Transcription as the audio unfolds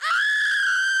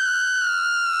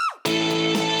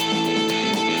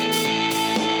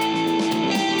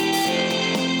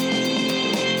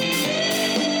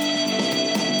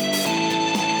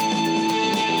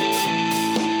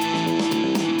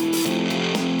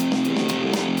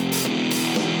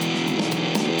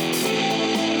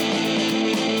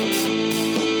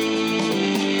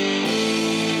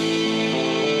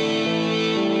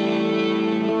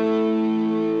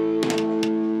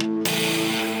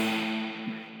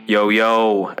Yo,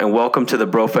 yo, and welcome to the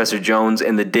Brofessor Jones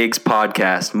and the Diggs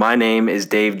podcast. My name is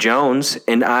Dave Jones,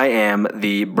 and I am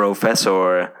the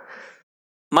Brofessor.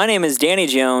 My name is Danny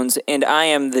Jones, and I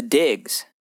am the Diggs.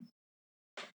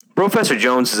 Brofessor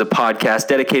Jones is a podcast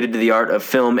dedicated to the art of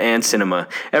film and cinema.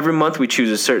 Every month we choose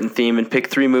a certain theme and pick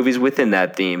 3 movies within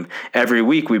that theme. Every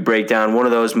week we break down one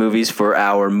of those movies for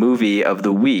our movie of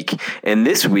the week. And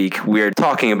this week we're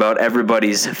talking about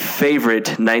everybody's favorite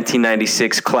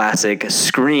 1996 classic,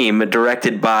 Scream,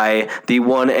 directed by the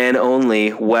one and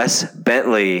only Wes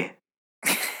Bentley.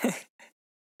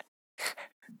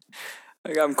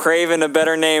 I'm craving a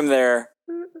better name there.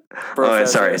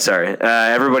 Professor. Oh, sorry.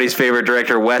 Everybody's favorite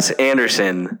director, Wes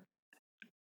Anderson.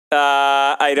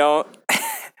 I don't.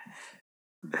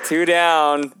 2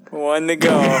 down, 1 to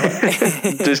go.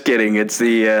 Just kidding. It's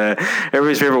the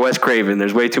everybody's favorite Wes Craven.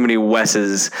 There's way too many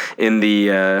Wes's in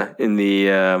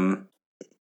the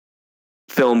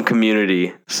film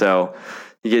community, so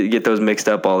you get those mixed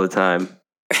up all the time.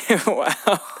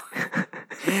 Wow,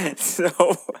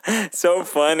 so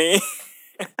funny.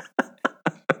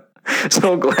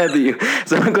 So glad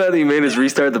that you made us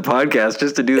restart the podcast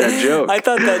just to do that joke. I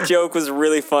thought that joke was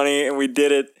really funny, and we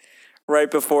did it right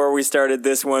before we started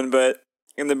this one. But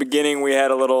in the beginning, we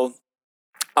had a little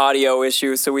audio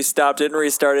issue, so we stopped it and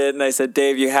restarted it. And I said,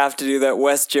 "Dave, you have to do that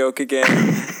West joke again."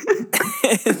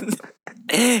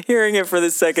 Hearing it for the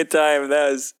second time,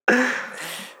 that was.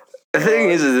 The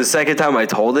thing is the second time I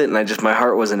told it, and my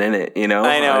heart wasn't in it. You know,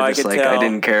 I know. I could tell. I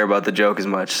didn't care about the joke as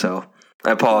much, so.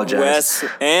 I apologize. Wes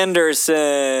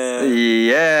Anderson.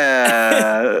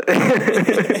 Yeah.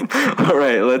 All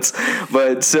right,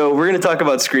 so we're going to talk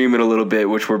about Scream in a little bit,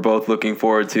 which we're both looking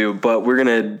forward to, but we're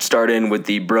going to start in with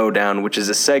the Bro Down, which is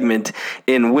a segment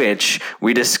in which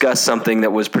we discuss something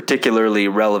that was particularly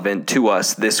relevant to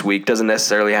us this week. Doesn't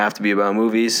necessarily have to be about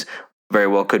movies. Very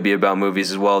well could be about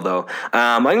movies as well, though.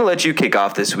 I'm going to let you kick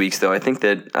off this week's, though. I think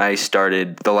that I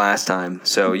started the last time,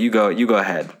 so you go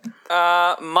ahead.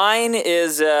 Mine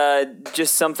is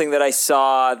just something that I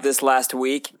saw this last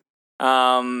week,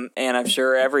 and I'm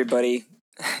sure everybody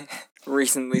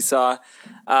recently saw.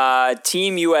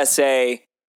 Team USA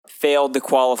failed to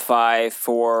qualify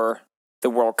for the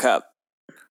World Cup.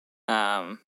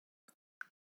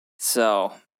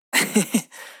 So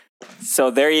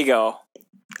there you go.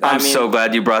 I'm so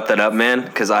glad you brought that up, man,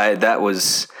 because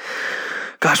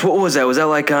gosh, what was that? Was that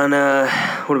like on, would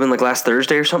have been like last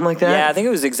Thursday or something like that? Yeah, I think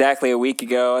it was exactly a week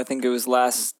ago. I think it was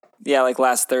last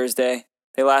Thursday.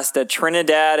 They lost to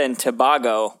Trinidad and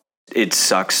Tobago. It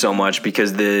sucks so much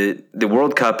because the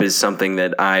World Cup is something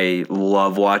that I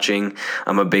love watching.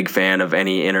 I'm a big fan of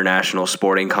any international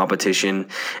sporting competition,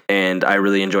 and I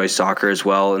really enjoy soccer as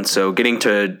well. And so getting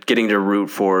to root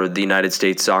for the United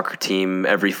States soccer team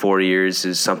every 4 years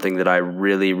is something that I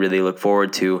really, really look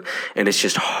forward to. And it's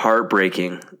just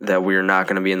heartbreaking that we're not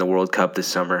going to be in the World Cup this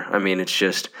summer. I mean, it's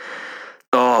just,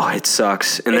 it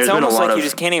sucks. And it's almost like you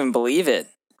just can't even believe it.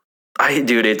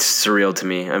 Dude, it's surreal to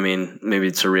me. I mean,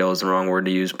 maybe surreal is the wrong word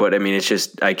to use, but I mean, it's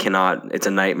just, I cannot, it's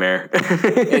a nightmare.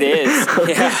 It is,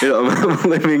 yeah. I'm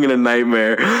living in a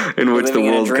nightmare in which the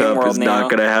World Cup is not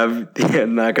going to have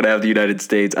the United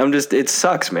States. It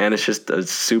sucks, man. It's just a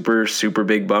super, super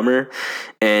big bummer.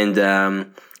 And,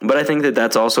 but I think that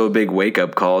that's also a big wake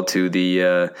up call to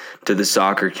the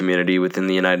soccer community within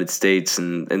the United States,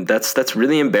 and that's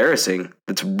really embarrassing.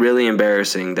 It's really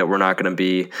embarrassing that we're not going to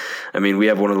be. I mean, we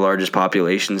have one of the largest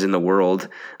populations in the world,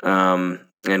 and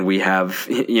we have,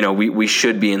 we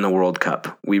should be in the World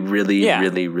Cup. We really,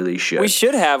 really, really should. We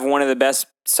should have one of the best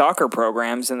soccer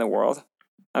programs in the world.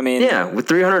 I mean, yeah, with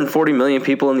 340 million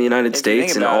people in the United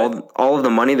States and all of the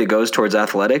money that goes towards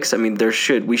athletics, I mean,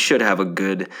 we should have a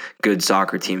good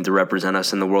soccer team to represent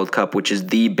us in the World Cup, which is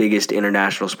the biggest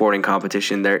international sporting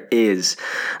competition there is.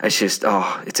 It's just,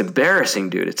 it's embarrassing,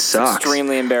 dude. It sucks. It's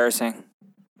extremely embarrassing.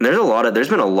 There's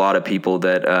been a lot of people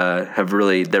that have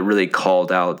really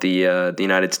called out the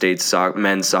United States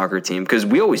men's soccer team, because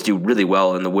we always do really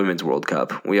well in the Women's World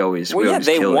Cup. They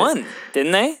won,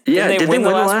 didn't they? Yeah, did they win the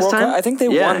last time? I think they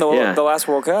won the last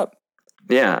World Cup.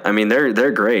 Yeah, I mean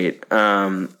they're great,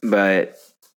 but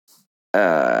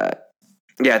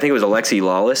yeah, I think it was Alexi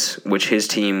Lawless, which his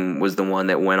team was the one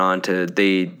that went on to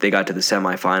they got to the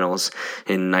semifinals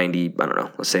in 90. I don't know,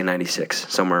 let's say 96,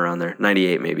 somewhere around there,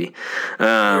 98 maybe.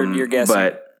 You're guessing,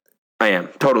 but I am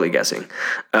totally guessing.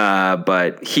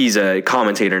 But he's a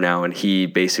commentator now, and he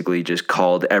basically just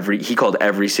called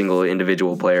every single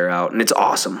individual player out, and it's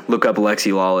awesome. Look up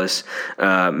Alexi Lawless,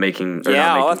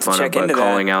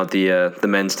 calling out the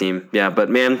men's team. Yeah,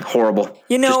 but man, horrible.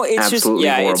 It's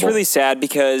horrible. really sad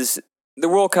because the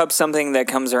World Cup's something that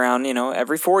comes around,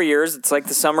 every 4 years. It's like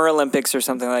the Summer Olympics or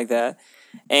something like that.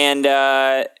 And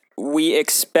we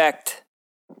expect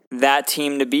that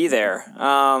team to be there.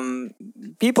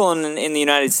 People in the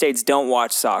United States don't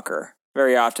watch soccer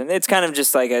very often. It's kind of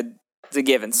just like it's a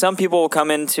given. Some people will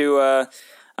come in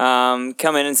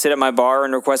and sit at my bar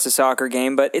and request a soccer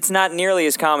game, but it's not nearly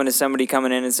as common as somebody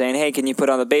coming in and saying, "Hey, can you put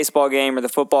on the baseball game or the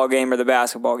football game or the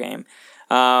basketball game?"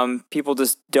 People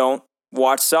just don't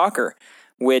watch soccer,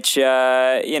 which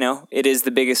it is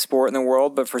the biggest sport in the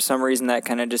world, but for some reason that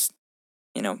kind of just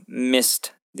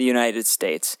missed the United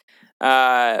States.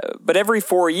 But every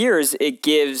 4 years, it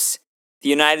gives the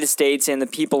United States and the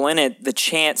people in it the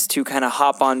chance to kind of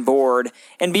hop on board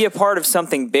and be a part of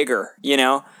something bigger.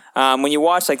 When you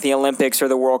watch like the Olympics or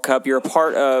the World Cup, you're a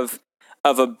part of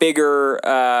a bigger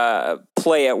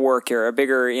play at work here, a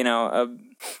bigger,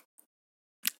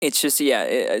 it's just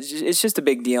it's just a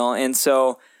big deal, and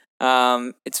so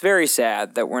it's very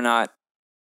sad that we're not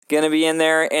gonna be in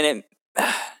there, and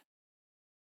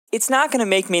it's not gonna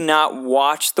make me not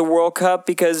watch the World Cup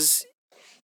because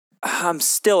I'm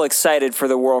still excited for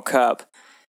the World Cup.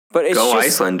 But it's go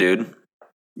Iceland, dude.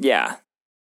 Yeah.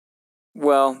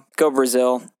 Well, go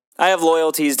Brazil. I have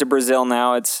loyalties to Brazil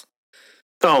now.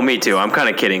 Oh, me too. I'm kind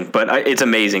of kidding, but it's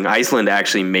amazing. Iceland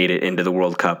actually made it into the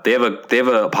World Cup. They have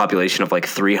a population of like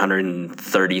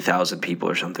 330,000 people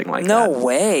or something like that. No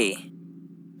way.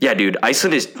 Yeah, dude.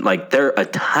 Iceland is like, they're a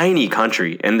tiny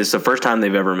country, and this is the first time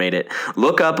they've ever made it.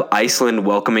 Look up Iceland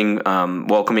welcoming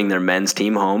their men's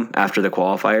team home after the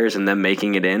qualifiers and them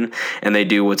making it in, and they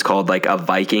do what's called like a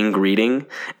Viking greeting.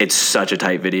 It's such a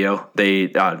tight video. They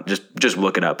just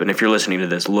look it up, and if you're listening to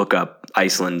this, look up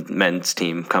Iceland men's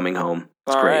team coming home.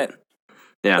 It's all great. Right.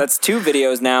 Yeah, that's 2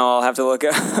 videos now. I'll have to look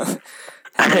up.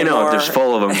 I know, there's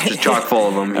full of them, just chock full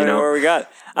of them. Where we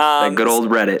got that good old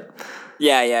Reddit.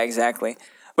 Yeah, exactly.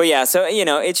 But yeah, so,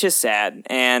 it's just sad,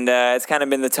 and it's kind of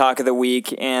been the talk of the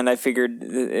week, and I figured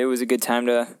it was a good time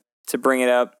to bring it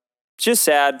up. It's just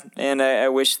sad, and I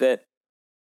wish that,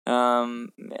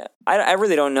 I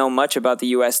really don't know much about the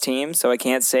U.S. team, so I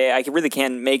really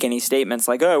can't make any statements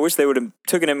like, oh, I wish they would have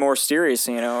taken it more serious,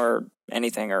 or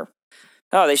anything, or,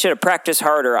 oh, they should have practiced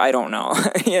harder. I don't know.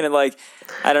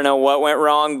 I don't know what went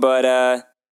wrong, but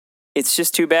it's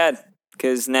just too bad,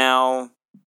 because now...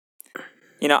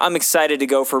 I'm excited to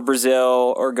go for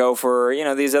Brazil or go for,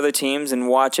 these other teams and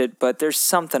watch it, but there's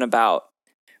something about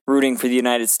rooting for the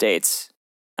United States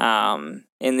in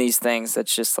these things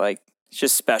that's just like, it's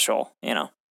just special,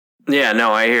 Yeah,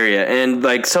 no, I hear you. And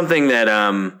like something that,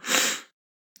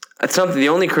 the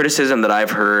only criticism that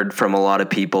I've heard from a lot of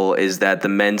people is that the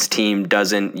men's team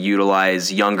doesn't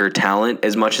utilize younger talent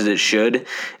as much as it should,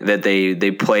 that they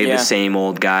play the same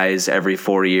old guys every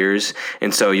 4 years.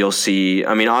 And so you'll see,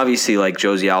 obviously like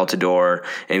Josie Altidore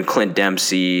and Clint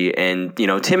Dempsey and,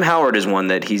 Tim Howard is one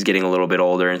that he's getting a little bit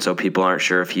older. And so people aren't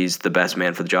sure if he's the best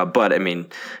man for the job. But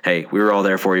hey, we were all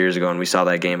there 4 years ago and we saw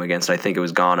that game against, I think it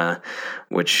was Ghana,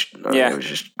 which it was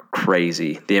just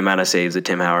crazy, the amount of saves that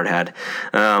Tim Howard had.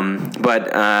 But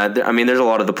there's a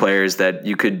lot of the players that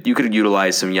you could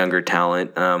utilize some younger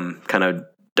talent, kind of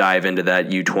dive into that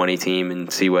U20 team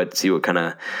and see what kind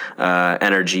of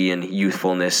energy and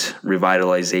youthfulness,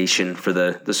 revitalization for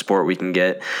the sport we can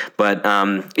get. But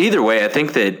either way, I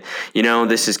think that,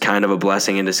 this is kind of a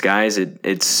blessing in disguise.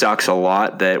 It sucks a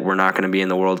lot that we're not going to be in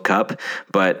the World Cup,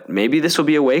 but maybe this will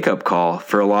be a wake-up call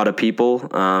for a lot of people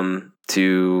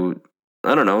to,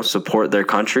 I don't know, support their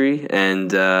country and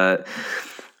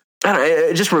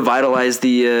just revitalize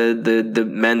the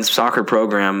men's soccer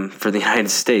program for the United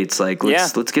States. Like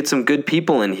let's get some good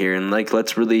people in here and like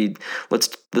let's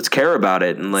care about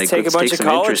it and like take a bunch of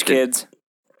college kids.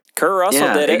 Kurt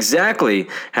Russell did it. Exactly.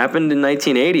 Happened in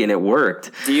 1980 and it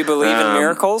worked. Do you believe in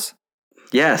miracles?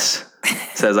 Yes.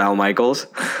 Says Al Michaels.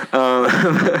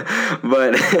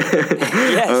 But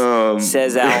yes,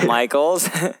 says Al Michaels.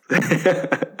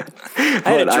 I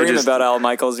had a dream about Al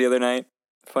Michaels the other night.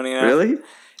 Funny enough. Really?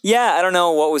 Yeah, I don't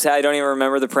know what was. I don't even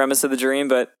remember the premise of the dream,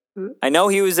 but I know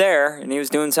he was there and he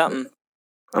was doing something.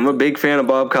 I'm a big fan of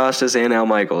Bob Costas and Al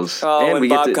Michaels. Oh, and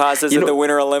Bob Costas at the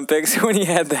Winter Olympics when he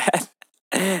had that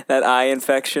eye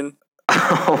infection.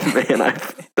 Oh man,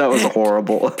 that was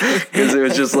horrible because it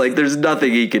was just like there's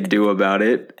nothing he could do about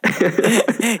it.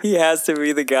 He has to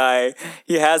be the guy.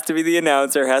 He has to be the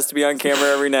announcer. Has to be on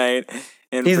camera every night.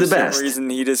 And he's for the best. some reason,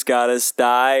 he just got a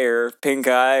sty or pink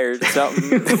eye or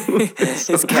something.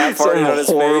 His cat farted on his face.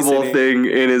 Some horrible thing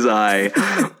in his eye.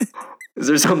 Is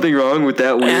there something wrong with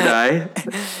that weird eye?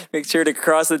 Make sure to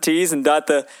cross the T's and dot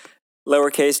the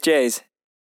lowercase J's.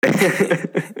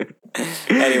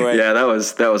 Anyway. Yeah, that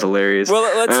was hilarious.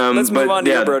 Well, let's move on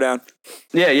to your bro down.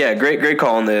 Yeah, great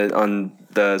call on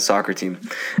the soccer team.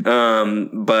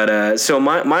 So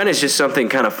mine is just something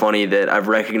kind of funny that I've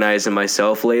recognized in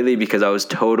myself lately because I was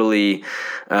totally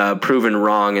proven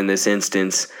wrong in this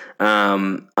instance.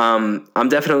 I'm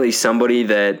definitely somebody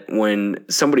that when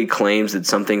somebody claims that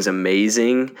something's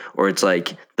amazing or it's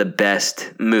like the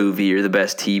best movie or the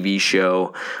best TV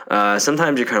show,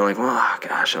 sometimes you're kind of like, well,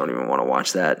 gosh, I don't even want to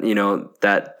watch that. You know,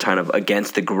 that kind of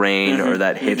against the grain or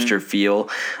that hipster feel.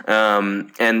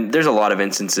 And there's a lot of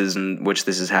instances in which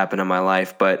this has happened in my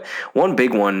life, but one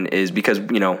big one is because,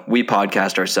 you know, we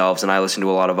podcast ourselves and I listen to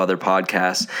a lot of other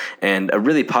podcasts, and a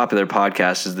really popular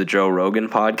podcast is the Joe Rogan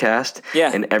podcast.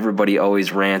 Yeah. And everybody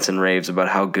always rants and raves about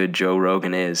how good Joe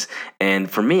Rogan is.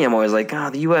 And for me, I'm always like,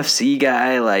 the UFC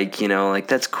guy, like, you know, like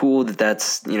that's cool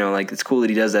that's, you know, like it's cool that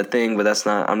he does that thing, but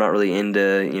I'm not really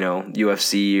into, you know,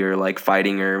 UFC or like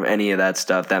fighting or any of that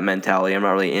stuff, that mentality. I'm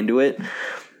not really into it.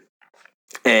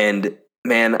 And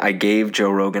man, I gave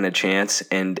Joe Rogan a chance,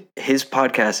 and his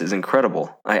podcast is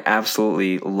incredible. I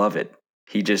absolutely love it.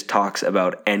 He just talks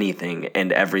about anything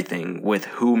and everything with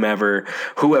whomever.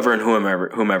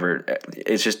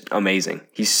 It's just amazing.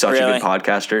 He's such a good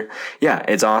podcaster. Yeah,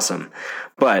 it's awesome.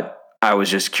 But I was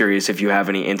just curious if you have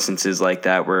any instances like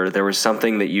that where there was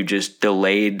something that you just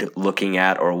delayed looking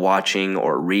at or watching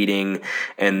or reading,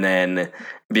 and then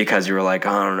because you were like,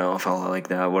 I don't know if I'll like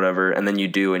that, whatever, and then you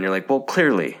do, and you're like, well,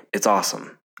 clearly, it's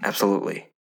awesome. Absolutely.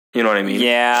 You know what I mean?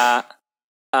 Yeah.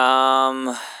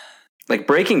 Like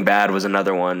Breaking Bad was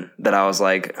another one that I was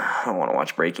like, I don't want to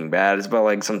watch Breaking Bad. It's about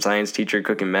like some science teacher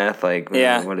cooking meth. Like,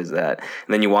 what is that?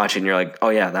 And then you watch it and you're like, oh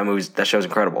yeah, that show's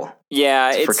incredible.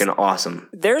 Yeah. It's freaking awesome.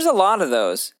 There's a lot of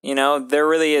those, you know, there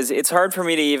really is. It's hard for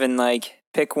me to even like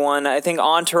pick one. I think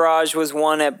Entourage was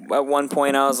one at one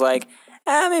point. I was like,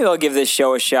 maybe I'll give this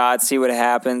show a shot, see what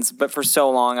happens. But for so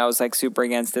long, I was like super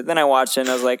against it. Then I watched it and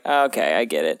I was like, okay, I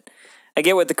get it. I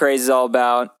get what the craze is all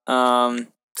about.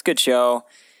 It's a good show.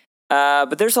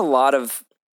 But there's a lot of,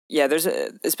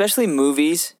 especially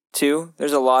movies too.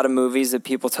 There's a lot of movies that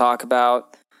people talk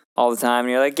about all the time.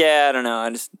 And you're like, yeah, I don't know. I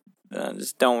just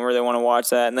don't really want to watch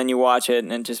that. And then you watch it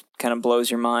and it just kind of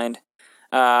blows your mind.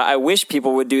 I wish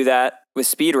people would do that with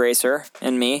Speed Racer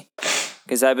and me,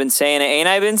 because I've been saying it. Ain't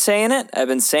I been saying it? I've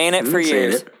been saying it for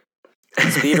years.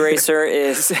 Speed Racer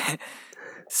is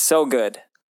so good.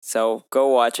 So go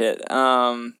watch it.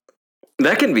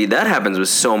 That happens with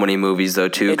so many movies though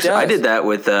too. Because I did that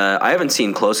with I haven't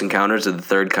seen Close Encounters of the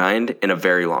Third Kind in a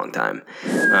very long time.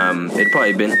 It'd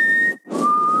probably been,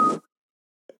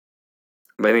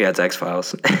 maybe that's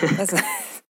X-Files. That's not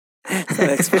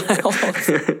X-Files.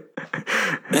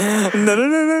 No.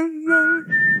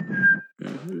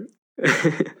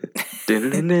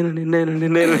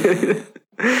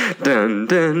 Dun,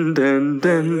 dun, dun,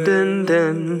 dun, dun,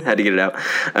 dun. Had to get it out.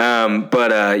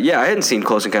 I hadn't seen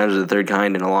Close Encounters of the Third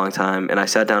Kind in a long time, and I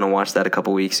sat down and watched that a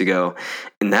couple weeks ago,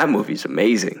 and that movie's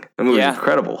amazing. That movie's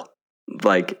incredible.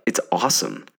 Like, it's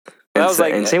awesome.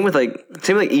 And same with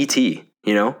E.T.,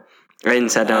 you know? I hadn't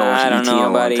sat down and watched E.T. I don't know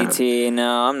about E.T.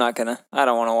 No, I'm not gonna. I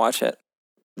don't want to watch it.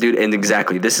 Dude, and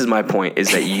exactly, this is my point,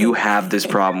 is that you have this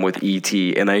problem with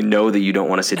E.T., and I know that you don't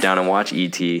want to sit down and watch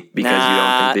E.T. because you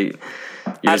don't think that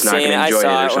you're just not going to enjoy it or something.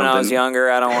 I saw it when I was younger.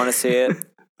 I don't want to see it.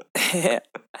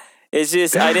 It's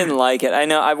just, I didn't like it. I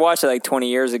know, I watched it like 20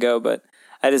 years ago, but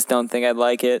I just don't think I'd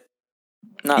like it.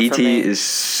 Not E.T. for me. is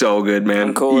so good, man.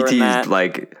 I'm cooler E.T. than that. is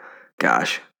like,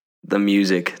 gosh, the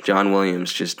music, John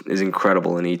Williams just is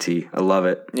incredible in E.T. I love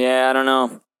it. Yeah, I don't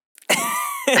know.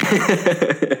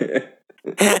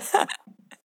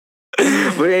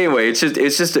 But anyway,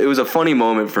 it was a funny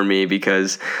moment for me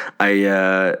because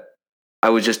I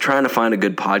was just trying to find a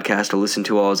good podcast to listen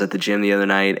to while I was at the gym the other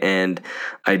night, and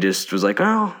I just was like,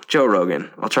 oh, Joe Rogan,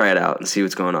 I'll try it out and see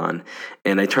what's going on.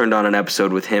 And I turned on an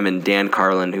episode with him and Dan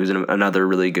Carlin, who's another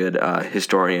really good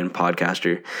historian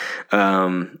podcaster.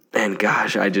 And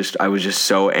gosh, I was just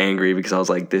so angry because I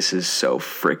was like, this is so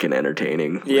freaking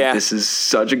entertaining. Yeah. Like, this is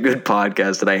such a good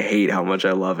podcast that I hate how much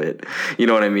I love it. You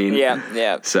know what I mean?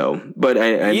 Yeah. So, but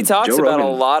he talks about a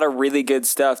lot of really good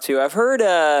stuff too. I've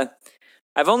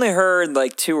only heard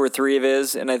like 2 or 3 of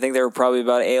his, and I think they were probably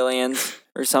about aliens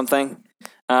or something.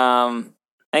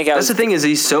 That's the thing is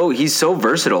he's so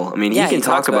versatile. I mean, he can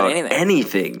talk about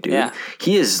anything, dude. Yeah.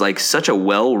 He is like such a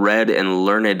well-read and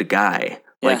learned guy.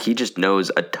 Like he just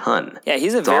knows a ton. Yeah,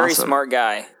 he's a very smart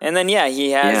guy. And then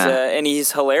he has and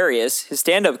he's hilarious. His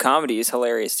stand-up comedy is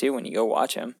hilarious too when you go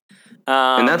watch him.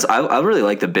 And I really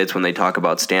like the bits when they talk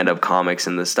about stand-up comics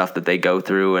and the stuff that they go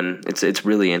through, and it's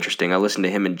really interesting. I listened to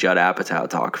him and Judd Apatow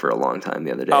talk for a long time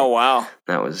the other day. Oh wow,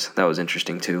 that was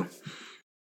interesting too.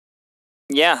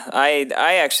 Yeah,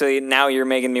 I actually, now you're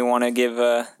making me want to give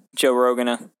Joe Rogan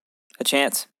a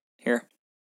chance here,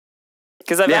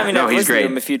 because I've listened to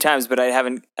him a few times, but I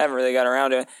haven't really got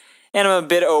around to it, and I'm a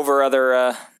bit over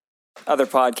other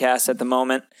podcasts at the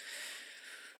moment.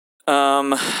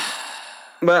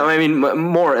 But I mean,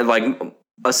 more like,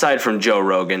 aside from Joe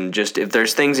Rogan, just if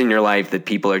there's things in your life that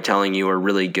people are telling you are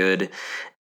really good,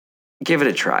 give it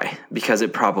a try, because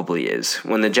it probably is.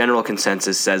 When the general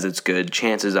consensus says it's good,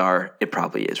 chances are it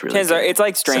probably is really good. It's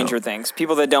like Stranger Things.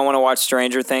 People that don't want to watch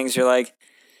Stranger Things, you're like,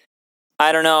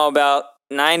 I don't know, about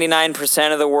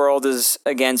 99% of the world is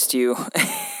against you.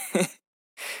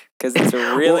 Because it's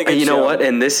a really good show. You know what?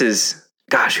 And this is,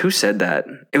 gosh, who said that?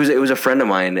 It was a friend of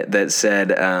mine that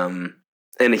said,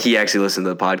 and he actually listened to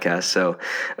the podcast, so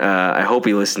I hope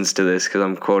he listens to this because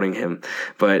I'm quoting him.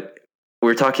 But we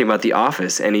were talking about The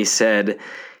Office, and he's like,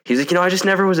 I just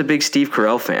never was a big Steve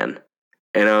Carell fan.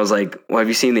 And I was like, well, have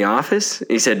you seen The Office?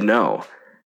 And he said, no.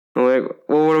 I'm like,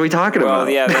 well, what are we talking about? Well,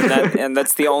 yeah, and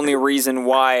that's the only reason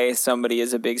why somebody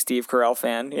is a big Steve Carell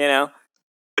fan, you know?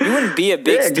 You wouldn't be a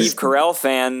big Steve Carell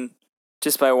fan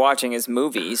just by watching his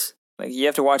movies. Like, you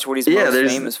have to watch what he's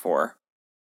most famous for.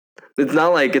 It's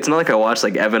not like I watched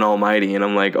like Evan Almighty and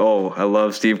I'm like, oh, I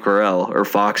love Steve Carell, or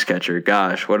Foxcatcher.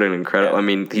 Gosh, what an incredible! I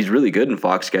mean, he's really good in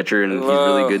Foxcatcher and he's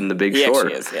really good in The Big Short.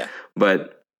 He actually is, yeah.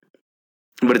 But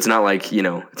it's not like,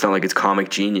 it's not like it's comic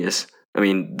genius. I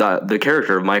mean, the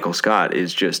character of Michael Scott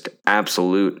is just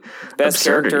absolute best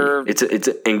absurdity. Character, it's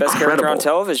incredible. Best character on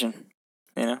television.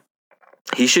 You know,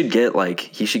 he should get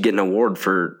an award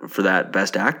for that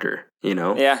best actor. You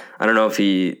know, yeah. I don't know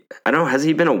has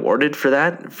he been awarded for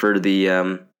that, for the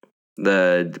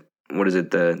what is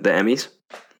it, the Emmys?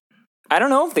 I don't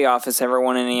know if The Office ever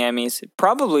won any Emmys. It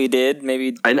probably did.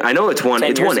 Maybe I know it's won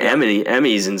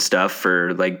Emmys and stuff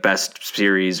for like best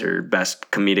series or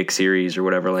best comedic series or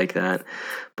whatever like that.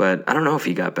 But I don't know if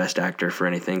he got best actor for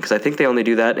anything, because I think they only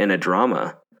do that in a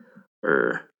drama,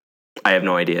 or I have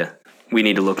no idea. We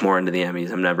need to look more into the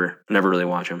Emmys. I'm never really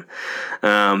watch them.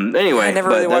 Anyway, I never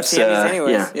really watched the Emmys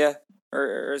anyways. Yeah.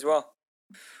 Or as well.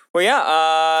 Well,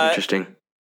 yeah. Interesting.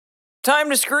 Time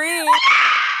to scream.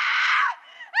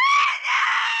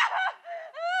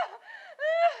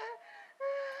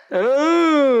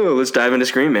 Oh, let's dive into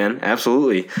Scream, man.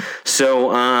 Absolutely. So,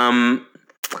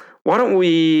 why don't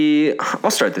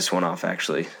I'll start this one off,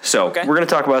 actually. So, We're going to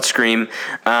talk about Scream.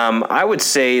 I would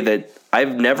say that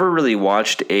I've never really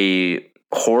watched a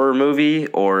horror movie,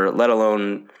 or let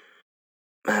alone,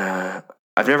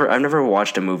 I've never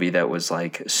watched a movie that was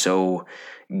like so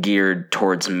geared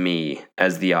towards me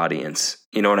as the audience.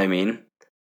 You know what I mean?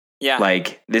 Yeah.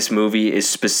 Like, this movie is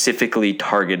specifically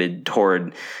targeted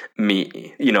toward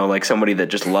me, like somebody that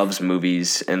just loves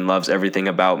movies and loves everything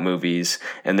about movies,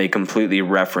 and they completely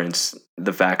reference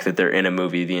the fact that they're in a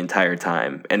movie the entire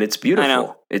time. And it's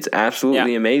beautiful. It's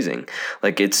absolutely amazing.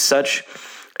 Like, it's such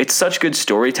good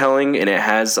storytelling, and it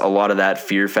has a lot of that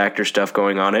fear factor stuff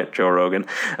going on it, Joe Rogan.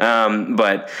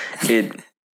 But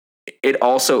it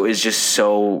also is just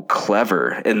so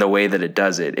clever in the way that it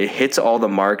does it. It hits all the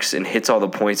marks and hits all the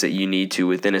points that you need to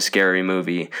within a scary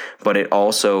movie, but it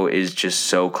also is just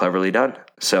so cleverly done.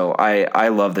 So I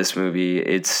love this movie.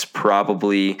 It's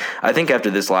probably, I think after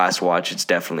this last watch, it's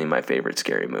definitely my favorite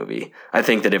scary movie. I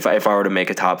think that if I were to make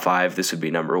a top 5, this would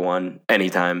be number 1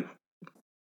 anytime.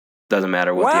 Doesn't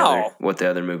matter what the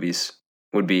other movies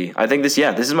would be. I think this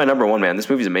is my number 1, man. This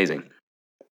movie's amazing.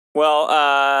 Well,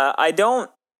 I don't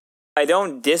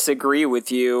disagree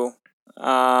with you.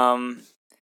 I'm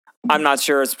not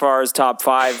sure as far as top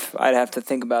 5. I'd have to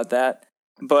think about that.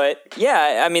 But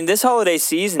yeah, I mean, this holiday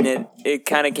season, it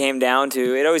kind of came down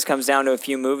to, it always comes down to a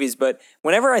few movies. But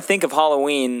whenever I think of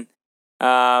Halloween,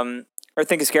 or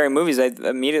think of scary movies, I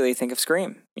immediately think of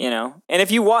Scream, And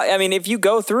if you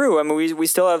go through, we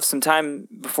still have some time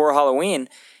before Halloween,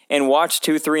 and watch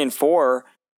 2, 3, and 4,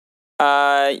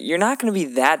 you're not going to be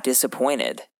that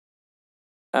disappointed.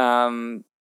 I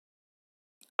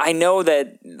know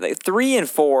that like 3 and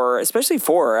 4, especially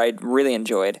 4, I really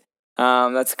enjoyed.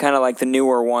 That's kind of like the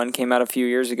newer one, came out a few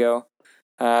years ago.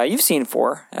 You've seen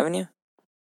 4, haven't you?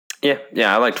 Yeah.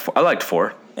 I liked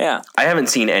 4. Yeah. I haven't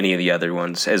seen any of the other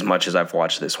ones as much as I've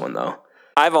watched this one, though.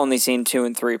 I've only seen 2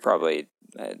 and 3 probably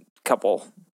a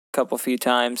few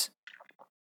times.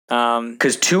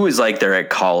 Because 2 is like they're at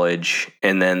college,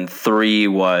 and then 3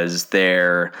 was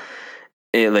there's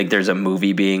a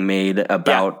movie being made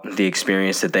about the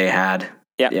experience that they had.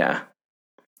 Yeah. Yeah.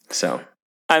 So.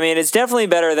 I mean, it's definitely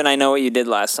better than I Know What You Did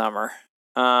Last Summer.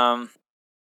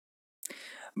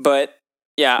 But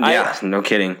yeah, no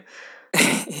kidding.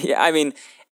 Yeah, I mean,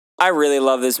 I really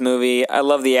love this movie. I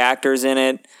love the actors in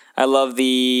it. I love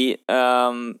the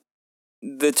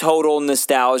total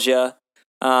nostalgia,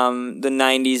 the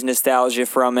 '90s nostalgia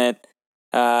from it.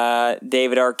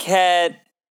 David Arquette,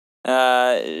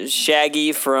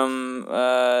 Shaggy from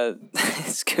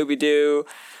Scooby Doo.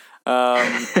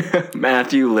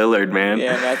 Matthew Lillard, man.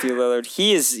 Yeah, Matthew Lillard.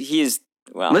 He is.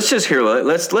 Well, let's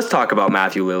talk about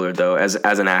Matthew Lillard though as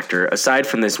an actor. Aside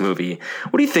from this movie,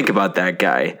 what do you think about that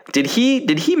guy? Did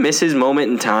he miss his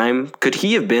moment in time? Could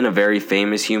he have been a very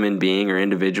famous human being or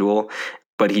individual,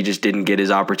 but he just didn't get his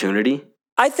opportunity?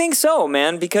 I think so,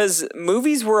 man, because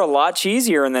movies were a lot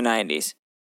cheesier in the '90s,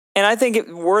 and I think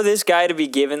were this guy to be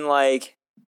given like,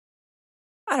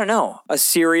 I don't know, a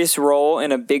serious role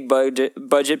in a big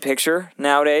budget picture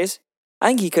nowadays, I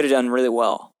think he could have done really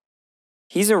well.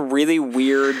 He's a really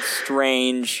weird,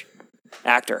 strange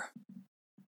actor.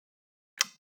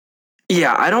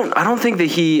 Yeah, I don't think that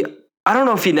I don't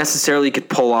know if he necessarily could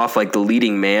pull off like the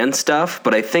leading man stuff,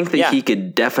 but I think that he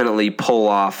could definitely pull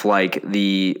off like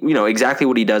exactly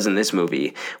what he does in this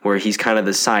movie, where he's kind of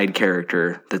the side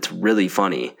character that's really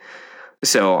funny.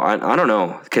 So I don't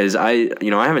know, because I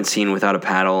haven't seen Without a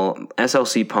Paddle.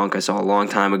 SLC Punk I saw a long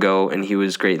time ago, and he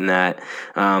was great in that.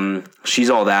 She's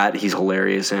All That, he's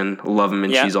hilarious in. Love him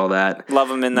in She's All That.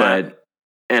 Love him in that.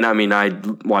 And I mean, I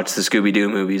watch the Scooby Doo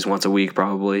movies once a week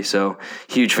probably, so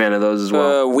huge fan of those as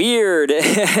well. Weird.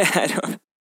 I don't.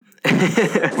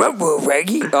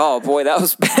 Reggie. Oh boy, that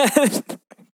was bad.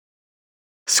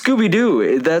 Scooby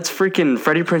Doo. That's freaking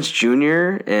Freddie Prinze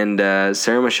Jr. and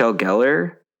Sarah Michelle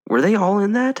Gellar. Were they all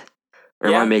in that? Or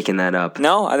am I making that up?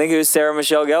 No, I think it was Sarah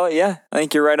Michelle Gellar. Yeah, I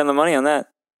think you're right on the money on that.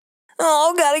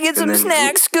 Oh, gotta get some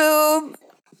snacks, Scoob.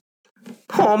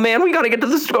 Oh man, we gotta get to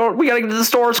the store. We gotta get to the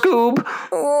store, Scoob.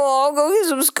 Oh, I'll go get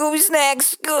some Scooby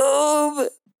snacks, Scoob.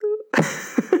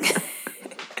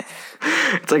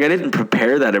 It's like I didn't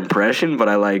prepare that impression, but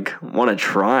I want to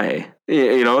try.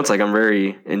 It's like I'm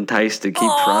very enticed to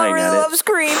keep trying at it. I love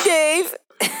Scream, Dave.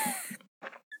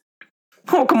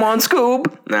 Oh, come on, Scoob.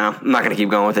 No, I'm not gonna keep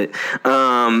going with it.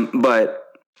 But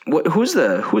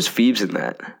who's Phoebes in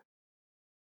that?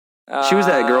 She was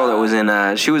that girl that was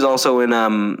in. She was also in.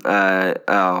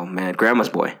 Oh man, Grandma's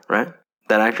Boy, right?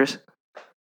 That actress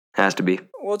has to be.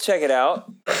 We'll check it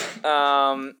out.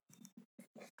 But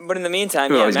in the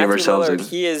meantime, Matthew Lillard,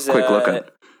 he is quick look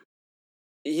at.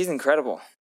 He's incredible.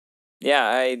 Yeah,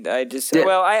 I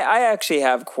actually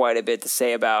have quite a bit to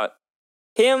say about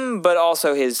him, but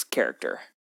also his character.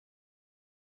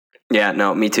 Yeah,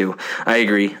 no, me too. I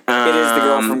agree. It is the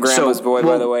girl from Grandma's Boy,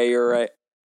 by the way. You're right.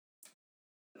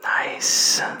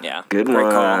 Nice. Yeah. Good one.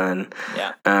 Call.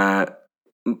 Yeah.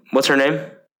 What's her name?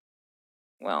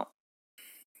 Well.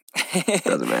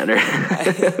 Doesn't matter.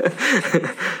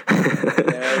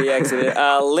 Already exited.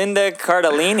 Linda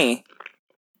Cardellini.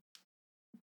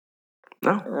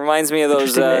 No. Reminds me of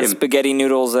those spaghetti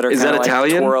noodles that are kind of like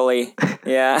Italian? twirly.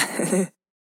 Yeah.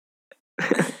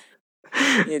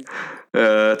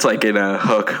 It's like in a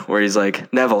Hook where he's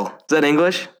like, Neville. Is that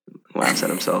English? Laughs at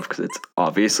himself because it's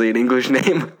obviously an English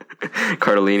name.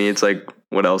 Cardellini. It's like,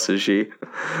 what else is she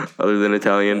other than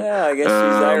Italian? Yeah, I guess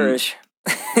she's Irish.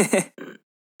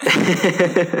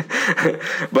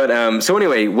 But so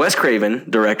anyway, Wes Craven,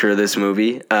 director of this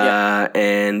movie,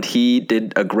 and he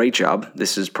did a great job.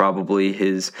 This is probably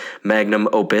his magnum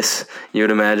opus, you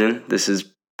would imagine. This is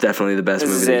definitely the best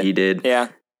movie that he did.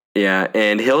 Yeah,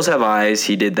 and Hills Have Eyes,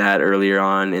 he did that earlier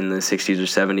on in the 60s or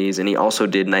 70s, and he also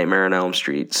did Nightmare on Elm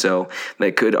Street, so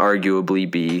that could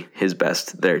arguably be his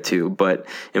best there too. But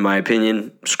in my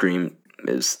opinion, Scream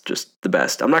is just the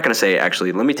best. I'm not going to say,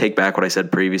 actually, let me take back what I said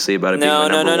previously about it being my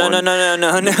number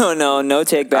one. No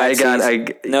take back.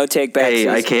 No take back. Hey,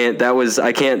 I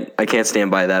can't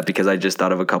stand by that because I just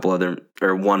thought of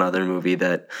one other movie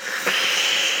that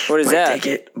what is that? Take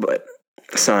it, but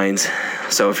Signs.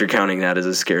 So if you're counting that as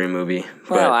a scary movie.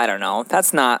 Well, I don't know.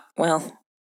 That's not,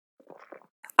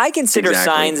 I consider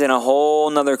Signs in a whole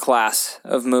nother class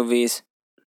of movies.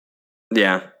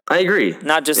 Yeah, I agree.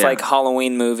 Not just like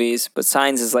Halloween movies, but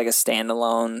Signs is like a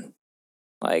standalone,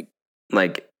 like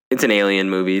it's an alien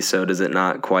movie, so does it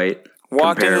not quite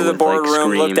walked into the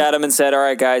boardroom, looked at him and said, all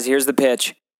right, guys, here's the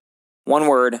pitch. One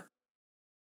word.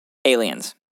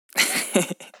 Aliens.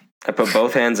 I put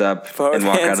both hands up and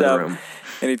walk out of the room.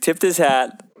 And he tipped his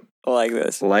hat like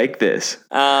this. Like this.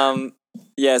 Wes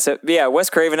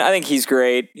Craven, I think he's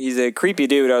great. He's a creepy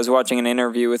dude. I was watching an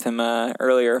interview with him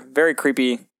earlier. Very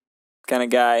creepy kind of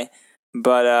guy.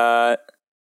 But,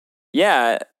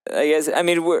 I guess, I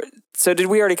mean, so did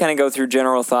we already kind of go through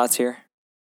general thoughts here?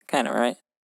 Kind of, right?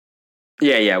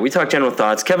 Yeah. We talked general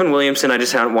thoughts. Kevin Williamson, I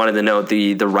just wanted to note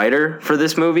the writer for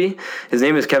this movie. His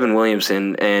name is Kevin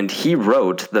Williamson, and he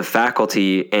wrote The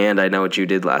Faculty and I Know What You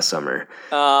Did Last Summer.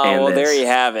 Oh, well, there you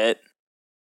have it.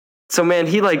 So, man,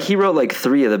 he wrote like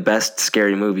 3 of the best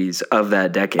scary movies of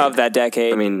that decade.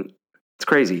 I mean, it's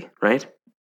crazy, right?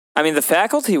 I mean, The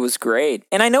Faculty was great.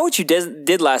 And I Know What You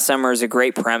Did Last Summer is a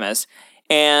great premise.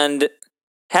 And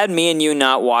had me and you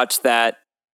not watched that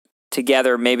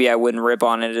together, maybe I wouldn't rip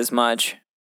on it as much.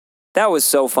 That was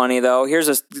so funny, though. Here's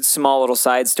a small little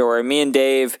side story. Me and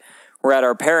Dave were at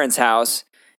our parents' house,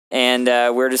 and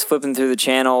we were just flipping through the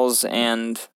channels,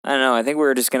 and I don't know, I think we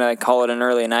were just going to call it an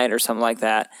early night or something like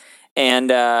that. And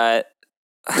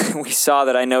we saw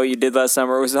that I Know What You Did Last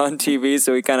Summer was on TV,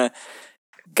 so we kind of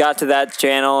got to that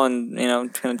channel and,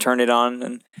 kind of turned it on.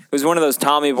 And it was one of those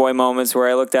Tommy Boy moments where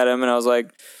I looked at him and I was like,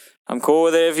 I'm cool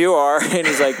with it if you are. And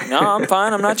he's like, no, I'm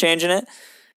fine. I'm not changing it.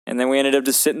 And then we ended up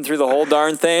just sitting through the whole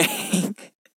darn thing.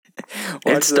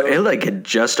 It had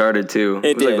just started, too.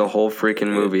 It was like the whole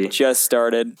freaking movie. It just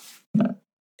started.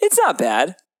 It's not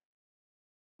bad.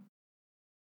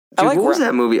 Dude, what was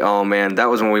that movie? Oh, man. That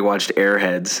was when we watched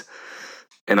Airheads.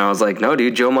 And I was like, no,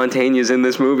 dude, Joe Mantegna's in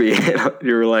this movie. And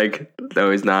you were like,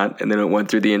 no, he's not. And then it went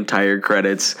through the entire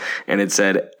credits, and it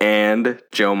said, and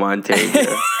Joe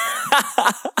Mantegna.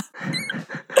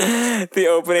 The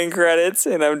opening credits,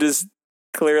 and I'm just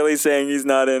clearly saying he's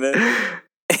not in it.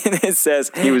 And it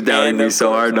says, he was doubting me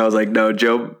so hard, and I was like, no,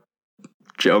 Joe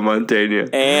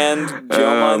Mantegna. And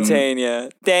Joe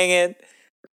Mantegna. Dang it.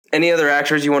 Any other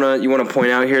actors you wanna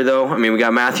point out here, though? I mean, we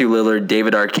got Matthew Lillard,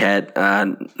 David Arquette.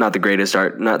 Not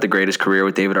the greatest career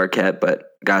with David Arquette, but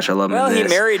gosh, I love him. Well, he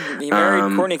married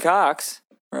Courtney Cox,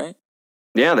 right?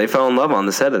 Yeah, they fell in love on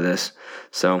the set of this,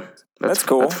 so that's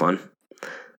cool. That's fun.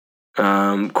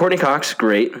 Courtney Cox,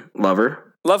 great, love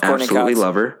her. Love Courtney Cox. Absolutely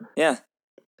love her. Yeah.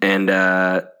 And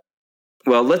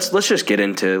well, let's just get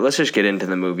into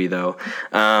the movie, though.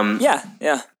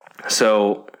 Yeah.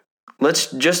 So.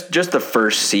 Let's just the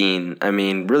first scene, I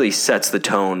mean, really sets the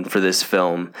tone for this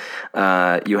film.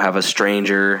 You have a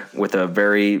stranger with a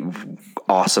very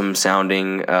awesome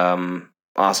sounding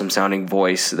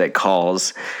voice that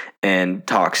calls and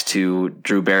talks to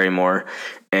Drew Barrymore,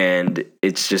 and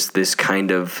it's just this kind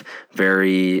of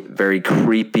very, very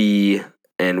creepy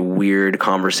and weird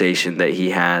conversation that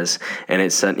he has, and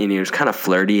it's kind of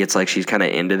flirty. It's like she's kind of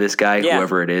into this guy,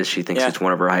 whoever it is. She thinks it's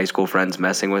one of her high school friends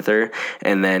messing with her,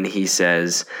 and then he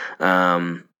says,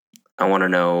 "I want to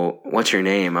know what's your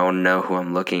name. I want to know who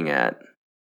I'm looking at."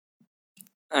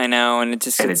 I know, and it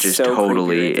just so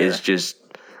totally is just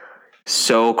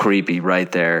so creepy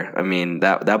right there. I mean,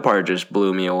 that part just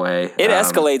blew me away. It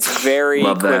escalates very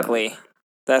quickly.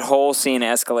 That whole scene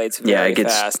escalates very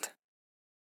fast.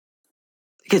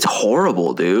 It gets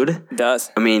horrible, dude. It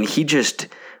does. I mean, he just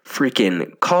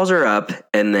freaking calls her up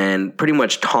and then pretty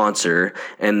much taunts her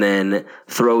and then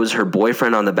throws her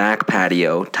boyfriend on the back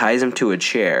patio, ties him to a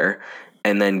chair,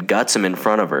 and then guts him in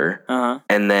front of her,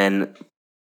 and then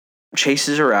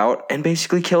chases her out and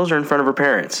basically kills her in front of her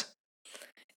parents.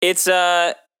 It's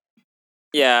the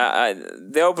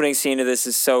opening scene of this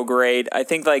is so great. I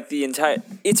think like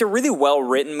it's a really well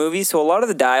written movie. So a lot of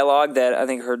the dialogue that I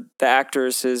think the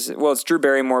actress is, well, it's Drew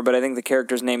Barrymore, but I think the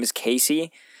character's name is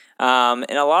Casey. And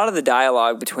a lot of the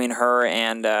dialogue between her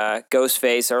and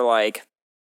Ghostface are like,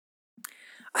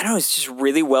 I don't know, it's just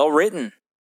really well written.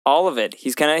 All of it.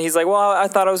 He's like, well, I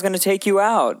thought I was going to take you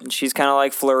out. And she's kind of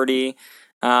like flirty.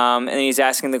 And he's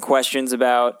asking the questions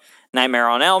about Nightmare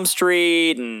on Elm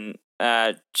Street, and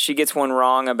she gets one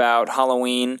wrong about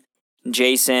Halloween,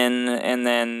 Jason, and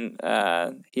then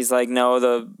he's like, no,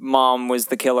 the mom was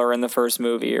the killer in the first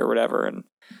movie or whatever, and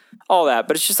all that.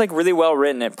 But it's just like really well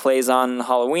written. It plays on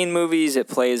Halloween movies. It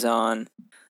plays on,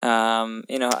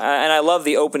 and I love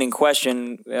the opening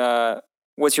question,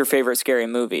 what's your favorite scary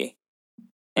movie?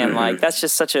 And like, that's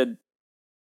just such a,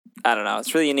 I don't know,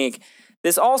 it's really unique.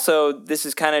 This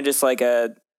is kind of just like a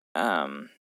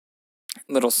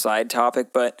little side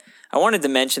topic, but I wanted to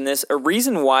mention this. A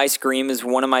reason why Scream is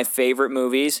one of my favorite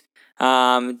movies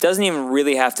doesn't even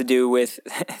really have to do with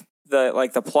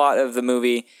the plot of the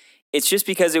movie. It's just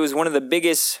because it was one of the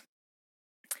biggest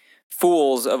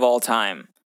fools of all time,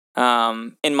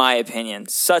 in my opinion.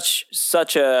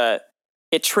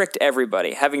 It tricked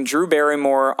everybody. Having Drew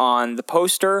Barrymore on the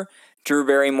poster, Drew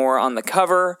Barrymore on the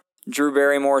cover, Drew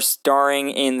Barrymore starring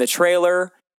in the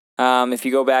trailer. If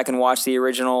you go back and watch the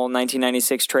original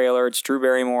 1996 trailer, it's Drew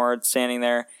Barrymore standing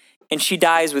there, and she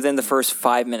dies within the first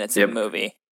 5 minutes of the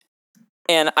movie.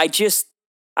 And I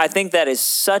I think that is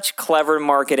such clever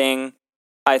marketing.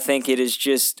 I think it is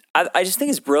just, I just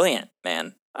think it's brilliant,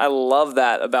 man. I love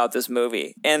that about this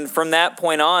movie. And from that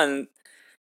point on,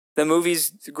 the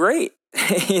movie's great,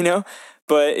 you know?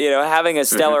 But, you know, having a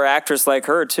stellar actress like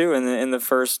her, too, in the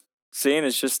first scene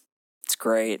is just, it's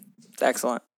great. It's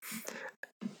excellent.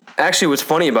 Actually, what's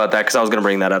funny about that, because I was going to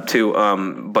bring that up too,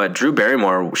 but Drew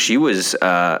Barrymore, she was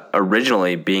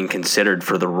originally being considered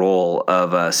for the role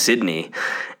of Sydney,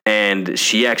 and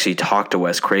she actually talked to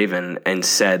Wes Craven and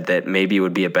said that maybe it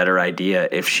would be a better idea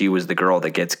if she was the girl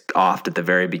that gets offed at the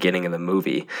very beginning of the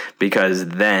movie, because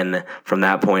then from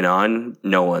that point on,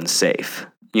 no one's safe.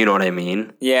 You know what I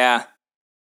mean? Yeah.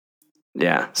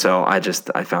 Yeah, so I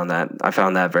found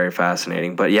that very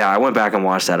fascinating. But yeah, I went back and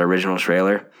watched that original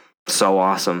trailer. So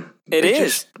awesome. It is.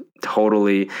 Just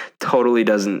totally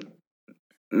doesn't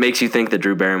makes you think that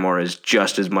Drew Barrymore is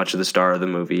just as much of the star of the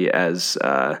movie as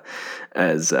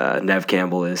Neve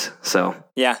Campbell is. So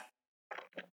yeah.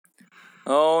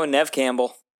 Oh, Neve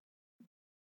Campbell.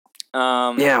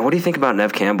 Yeah, what do you think about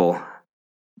Neve Campbell?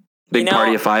 Big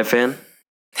Party of Five fan?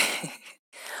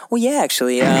 Well, yeah,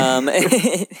 actually. When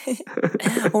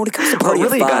it comes to Party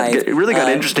of Five, it really got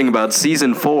interesting about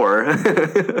season 4.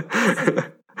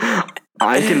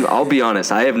 I'll be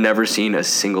honest, I have never seen a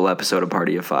single episode of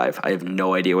Party of Five. I have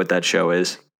no idea what that show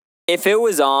is. If it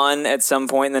was on at some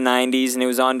point in the 90s and it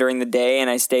was on during the day and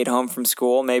I stayed home from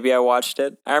school, maybe I watched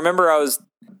it. I remember I was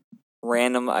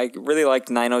random. I really liked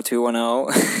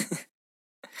 90210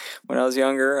 when I was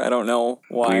younger. I don't know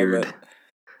why, Weird. but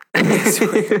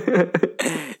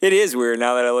it is weird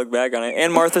now that I look back on it.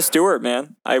 And Martha Stewart,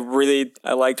 man. I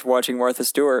liked watching Martha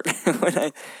Stewart when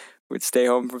I would stay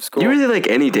home from school. You really like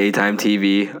any daytime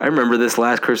TV. I remember this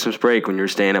last Christmas break when you were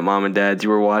staying at Mom and Dad's, you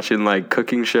were watching like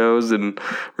cooking shows and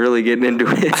really getting into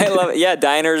it. I love it. Yeah,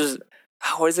 diners.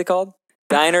 What is it called?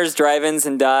 Diners, drive-ins,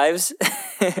 and dives,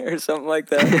 or something like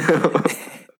that.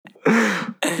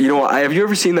 You know what? Have you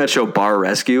ever seen that show Bar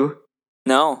Rescue?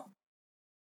 No.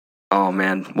 Oh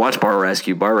man, watch Bar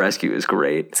Rescue. Bar Rescue is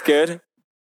great. It's good.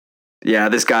 Yeah,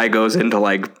 this guy goes into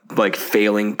like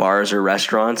failing bars or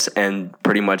restaurants and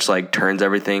pretty much like turns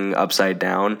everything upside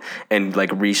down and like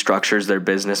restructures their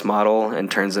business model and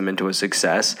turns them into a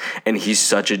success. And he's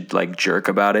such a like jerk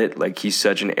about it. Like he's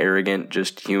such an arrogant,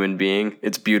 just human being.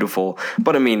 It's beautiful.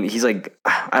 But I mean, he's like,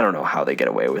 I don't know how they get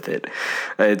away with it.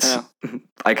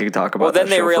 I could talk about. Well, then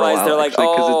they realize they're like,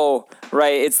 actually,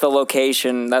 right, it's the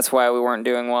location. That's why we weren't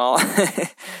doing well.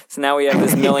 So now we have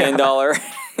this $1 million.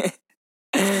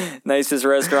 Nicest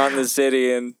restaurant in the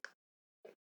city, and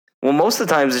well, most of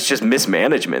the times it's just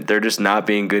mismanagement. They're just not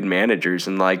being good managers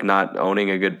and like not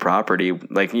owning a good property,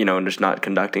 like, you know, and just not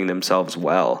conducting themselves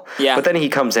well. Yeah. But then he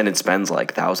comes in and spends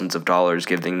like thousands of dollars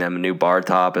giving them a new bar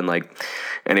top and like,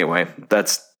 anyway,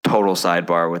 that's total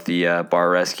sidebar with the Bar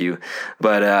Rescue.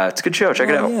 But it's a good show. Check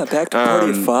it out. Yeah, back to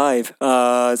Party of Five.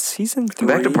 Season 3.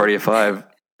 Back to Party of Five.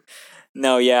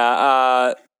 No,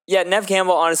 yeah. Yeah, Neve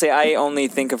Campbell, honestly, I only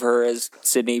think of her as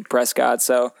Sidney Prescott,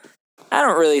 so I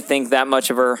don't really think that much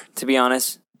of her, to be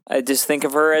honest. I just think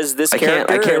of her as this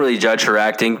character. I can't really judge her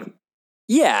acting.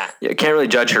 Yeah. I can't really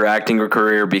judge her acting or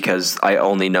career because I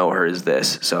only know her as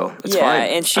this, so it's fine.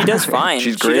 Yeah, and she does fine.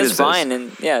 She's great She does as fine, this.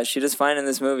 and yeah, she does fine in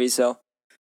this movie, so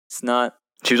it's not...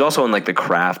 She was also in like The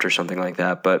Craft or something like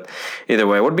that, but either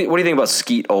way, what do you think about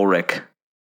Skeet Ulrich?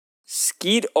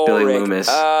 Skeet Ulrich. Billy Loomis.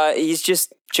 He's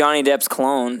just Johnny Depp's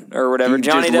clone or whatever.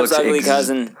 Johnny Depp's ugly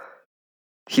cousin.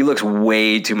 He looks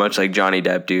way too much like Johnny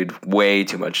Depp, dude. Way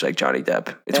too much like Johnny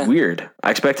Depp. It's weird.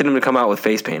 I expected him to come out with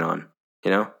face paint on,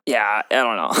 you know? Yeah, I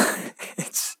don't know.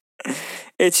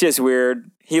 It's just weird.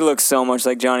 He looks so much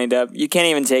like Johnny Depp. You can't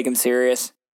even take him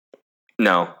serious.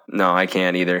 No, I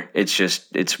can't either.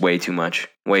 It's way too much.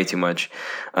 Way too much.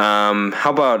 How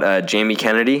about Jamie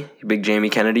Kennedy? You big Jamie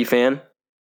Kennedy fan?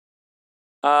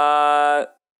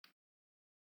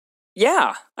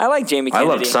 Yeah, I like Jamie Kennedy.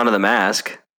 I loved Son of the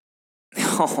Mask.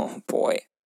 Oh boy.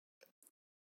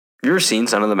 Have you ever seen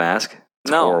Son of the Mask?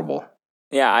 It's horrible.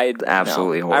 Yeah,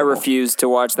 Absolutely horrible. I refuse to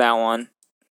watch that one.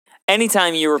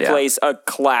 Anytime you replace a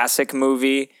classic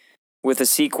movie with a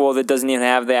sequel that doesn't even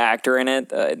have the actor in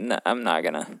it, I'm not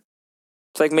gonna.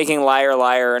 It's like making Liar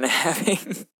Liar and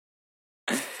having,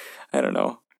 I don't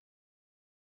know,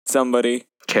 somebody.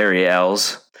 Carrie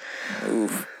Ells.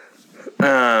 Oof.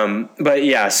 But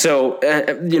yeah, so,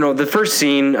 the first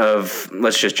scene of,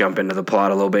 let's just jump into the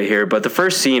plot a little bit here, but the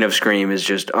first scene of Scream is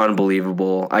just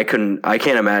unbelievable. I can't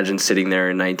imagine sitting there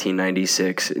in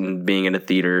 1996 and being in a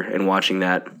theater and watching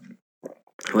that.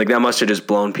 Like, that must have just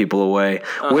blown people away.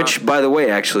 Uh-huh. Which, by the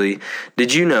way, actually,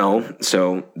 did you know,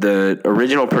 so the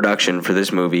original production for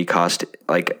this movie cost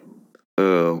like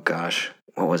oh gosh,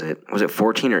 what was it? Was it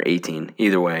 14 or 18?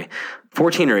 Either way,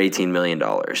 14 or 18 million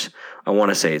dollars. I want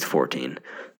to say it's 14.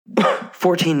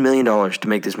 $14 million to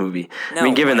make this movie. No I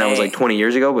mean, given way. that was like 20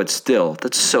 years ago, but still,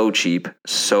 that's so cheap.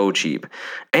 So cheap.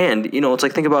 And, it's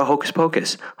like, think about Hocus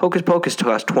Pocus. Hocus Pocus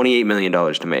cost $28 million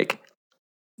to make.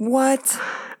 What?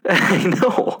 I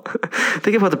know.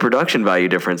 Think about the production value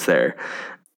difference there.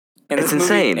 It's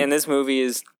insane. And this movie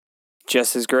is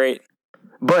just as great.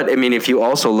 But, I mean, if you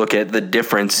also look at the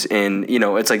difference in,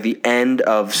 it's like the end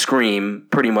of Scream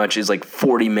pretty much is like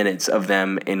 40 minutes of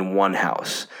them in one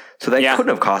house. So that couldn't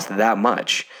have cost that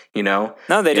much, No,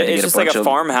 they did. It's just like a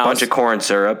farmhouse. A bunch of corn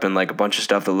syrup and like a bunch of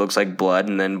stuff that looks like blood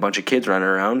and then a bunch of kids running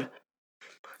around.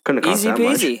 Couldn't have cost that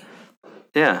much. Easy peasy.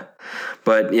 Yeah.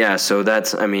 But yeah, so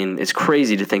it's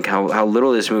crazy to think how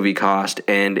little this movie cost.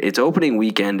 And its opening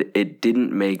weekend, it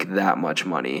didn't make that much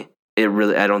money. I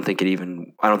don't think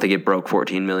it broke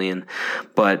 14 million.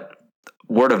 But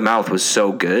word of mouth was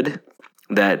so good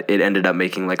that it ended up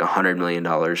making like $100 million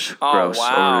gross.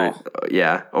 Wow.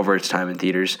 Over its time in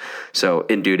theaters. So,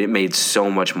 it made so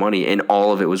much money, and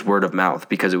all of it was word of mouth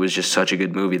because it was just such a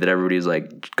good movie that everybody was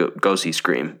like, go see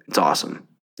Scream. It's awesome.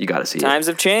 You got to see it. Times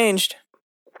have changed.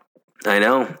 I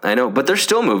know. But there's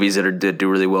still movies that do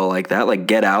really well like that. Like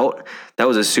Get Out. That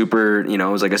was a super, it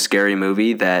was like a scary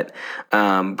movie that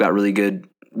got really good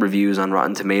reviews on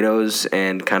Rotten Tomatoes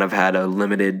and kind of had a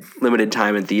limited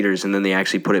time in theaters, and then they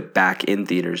actually put it back in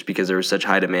theaters because there was such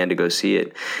high demand to go see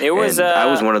it. I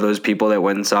was one of those people that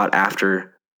went and saw it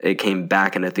after it came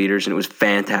back into theaters, and it was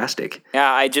fantastic. Yeah,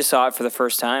 I just saw it for the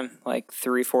first time like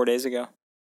 3-4 days ago.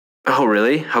 Oh,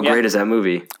 really? How great is that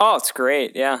movie? Oh, it's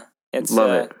great. Yeah.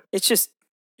 Love it. It's just,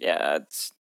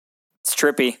 it's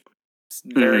trippy. It's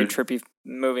a very trippy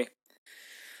movie.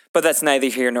 But that's neither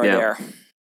here nor there.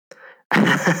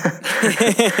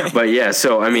 But yeah,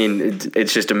 so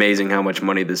it's just amazing how much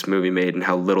money this movie made and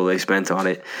how little they spent on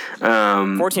it.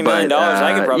 $14 million.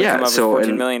 I could probably come up with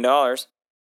 $14 million.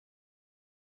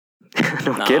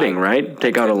 No kidding, right?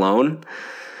 Take out a loan.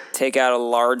 Take out a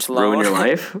large loan. Ruin your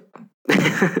life.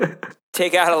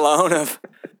 Take out a loan of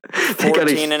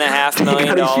 $14.5 million. Take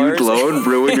out a huge loan,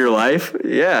 ruin your life.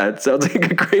 Yeah, it sounds like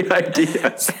a great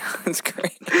idea. Sounds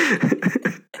great.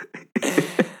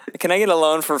 Can I get a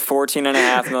loan for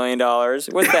 $14.5 million?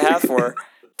 What's the half for?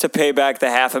 To pay back the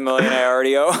 $500,000 I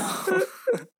already owe.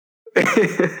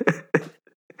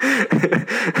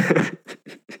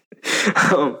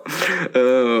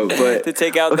 But to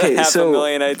take out the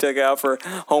 $500,000 I took out for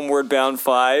Homeward Bound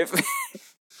 5.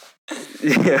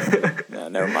 Yeah. No,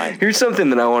 never mind. Here's something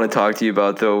that I want to talk to you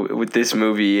about though with this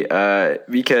movie,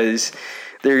 because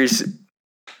there's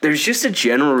just a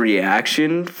general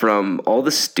reaction from all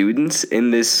the students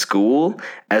in this school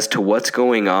as to what's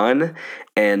going on.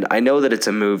 And I know that it's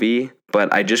a movie,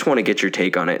 but I just want to get your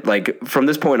take on it. Like, from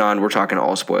this point on, we're talking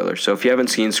all spoilers. So if you haven't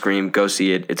seen Scream, go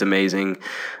see it. It's amazing.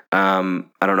 I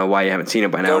don't know why you haven't seen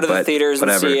it by now. Go to the theaters and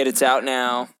see it. It's out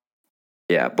now.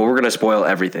 Yeah, but we're going to spoil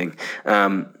everything.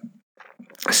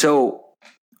 So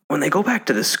when they go back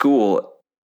to the school,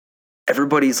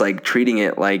 everybody's like treating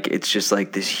it like it's just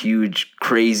like this huge,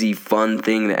 crazy, fun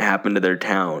thing that happened to their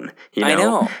town. I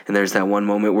know. And there's that one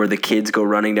moment where the kids go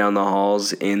running down the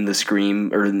halls in the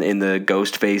Scream or in the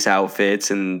ghost face outfits,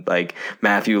 and like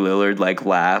Matthew Lillard like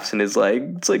laughs and is like,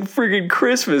 it's like freaking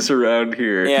Christmas around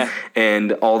here. Yeah.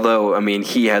 And although,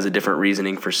 he has a different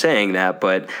reasoning for saying that,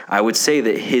 but I would say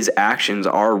that his actions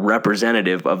are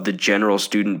representative of the general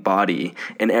student body,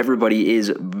 and everybody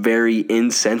is very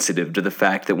insensitive to the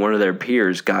fact that one of their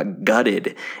peers got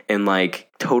gutted and like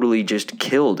totally just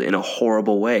killed in a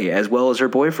horrible way, as well as her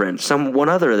boyfriend, one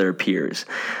other of their peers.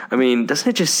 Doesn't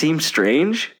it just seem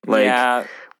strange? Like, yeah,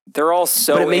 they're all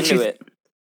so into it.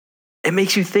 It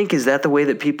makes you think, is that the way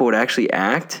that people would actually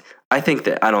act? I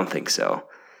don't think so.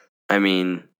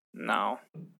 No.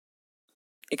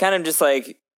 It kind of just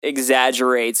like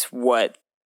exaggerates what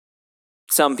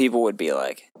some people would be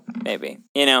like, maybe,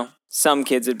 some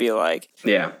kids would be like.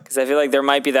 Yeah. Because I feel like there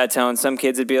might be that tone. Some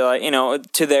kids would be like,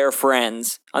 to their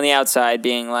friends on the outside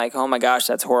being like, oh my gosh,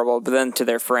 that's horrible. But then to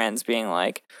their friends being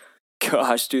like,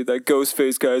 gosh, dude, that ghost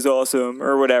face guy is awesome,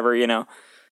 or whatever,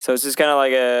 So it's just kind of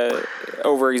like a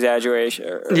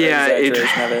over-exaggeration.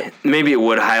 Yeah, maybe it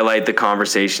would highlight the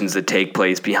conversations that take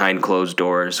place behind closed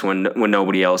doors when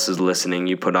nobody else is listening.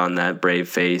 You put on that brave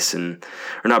face, or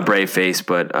not brave face,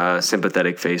 but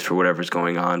sympathetic face for whatever's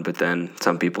going on. But then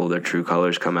some people, their true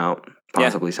colors come out.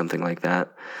 Possibly something like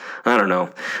that. I don't know.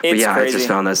 But yeah, crazy. I just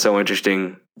found that so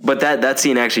interesting. But that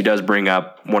scene actually does bring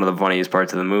up one of the funniest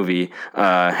parts of the movie,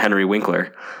 Henry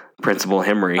Winkler, Principal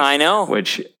Henry. I know.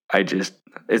 Which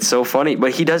It's so funny,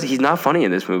 but he's not funny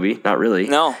in this movie. Not really.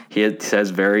 No. He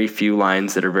says very few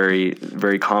lines that are very,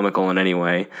 very comical in any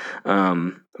way.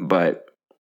 But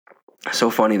so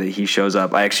funny that he shows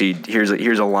up. I actually, here's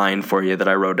a line for you that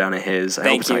I wrote down of his. I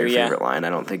hope it's not your favorite line. I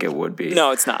don't think it would be.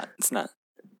 No, it's not. It's not.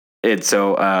 It's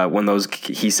so, when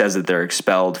he says that they're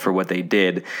expelled for what they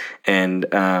did, and,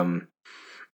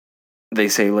 they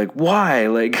say, like, why?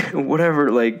 Like,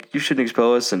 whatever, like, you shouldn't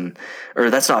expel us, or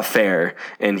that's not fair.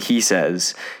 And he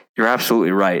says, you're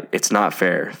absolutely right. It's not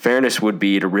fair. Fairness would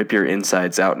be to rip your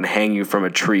insides out and hang you from a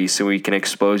tree so we can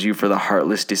expose you for the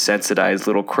heartless, desensitized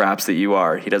little craps that you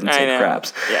are. He doesn't say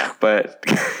craps. Yeah. But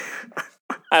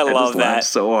I love that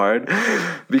so hard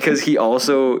because he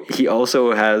also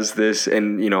has this,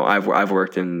 and I've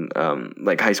worked in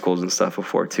like high schools and stuff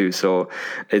before too, so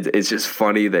it's just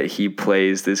funny that he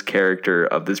plays this character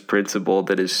of this principal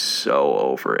that is so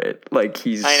over it. Like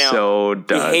he's so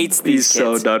done. He hates these kids.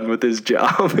 So done with his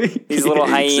job. These little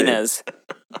hyenas.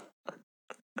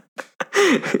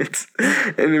 We've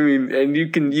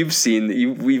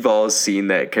all seen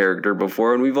that character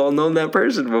before, and we've all known that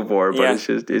person before, but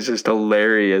it's just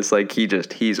hilarious. Like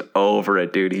he's over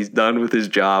it, dude. He's done with his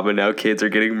job, and now kids are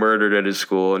getting murdered at his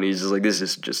school, and he's just like,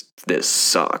 this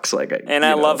sucks. Like,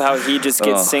 I love how he just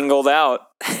gets singled out.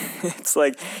 It's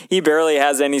like he barely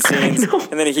has any scenes,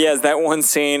 and then he has that one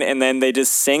scene, and then they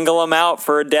just single him out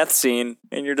for a death scene,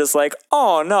 and you're just like,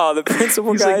 oh no, the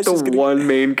principal guy is like one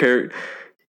main character.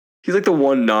 He's like the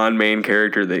one non-main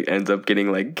character that ends up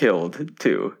getting like killed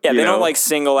too. Yeah, they don't like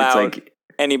single out like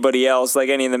anybody else, like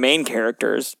any of the main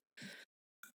characters.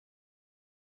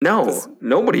 No,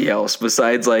 nobody else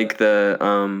besides like the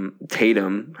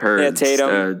Tatum.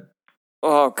 Tatum.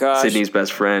 Oh gosh, Sydney's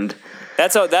best friend.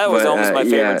 That was almost my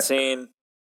favorite scene.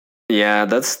 Yeah,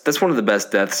 that's one of the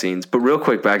best death scenes. But real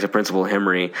quick, back to Principal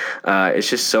Himry. It's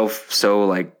just so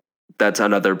like. That's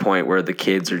another point where the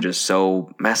kids are just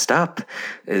so messed up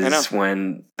is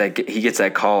when he gets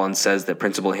that call and says that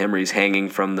Principal Himry's hanging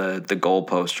from the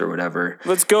goalpost or whatever.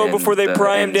 Let's go before they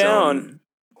pry him down.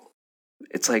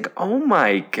 It's like, oh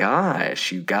my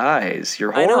gosh, you guys,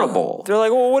 you're horrible. They're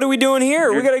like, well, what are we doing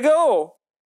here? We got to go.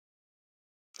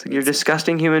 It's like, you're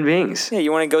disgusting human beings. Yeah,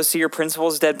 you want to go see your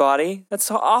principal's dead body? That's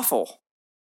so awful.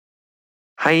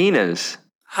 Hyenas.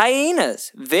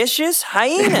 Vicious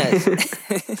hyenas.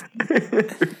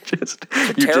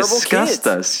 You disgust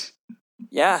us.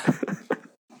 Yeah.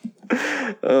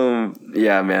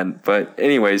 Yeah, man. But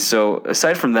anyways, so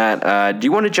aside from that, do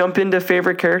you want to jump into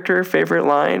favorite character, favorite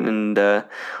line, and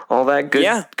all that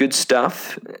good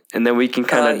stuff? And then we can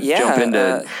kind of jump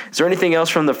into. Is there anything else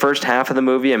from the first half of the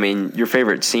movie? I mean, your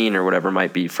favorite scene or whatever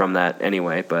might be from that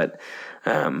anyway. But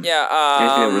anything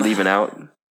that we're leaving out?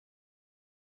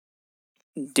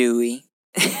 Dewey.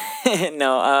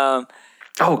 No.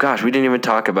 Oh gosh, we didn't even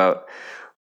talk about.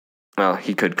 Well,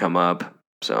 he could come up.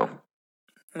 So.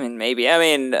 I mean, maybe. I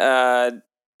mean, I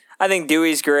think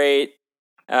Dewey's great.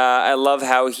 I love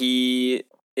how he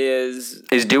is.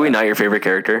 Is Dewey not your favorite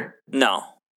character? No.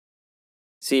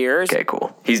 See yours? Okay,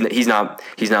 cool. He's not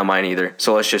mine either.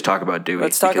 So let's just talk about Dewey.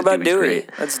 Let's talk about Dewey.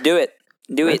 Great. Let's do it.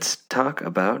 Let's talk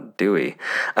about Dewey.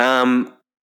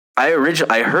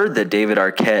 I heard that David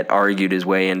Arquette argued his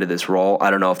way into this role.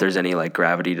 I don't know if there's any like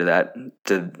gravity to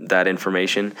that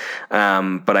information,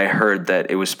 but I heard that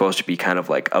it was supposed to be kind of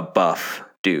like a buff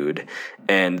dude,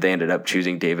 and they ended up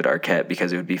choosing David Arquette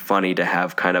because it would be funny to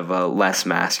have kind of a less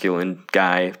masculine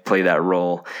guy play that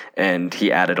role, and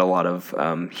he added a lot of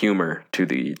humor to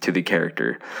the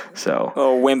character. So,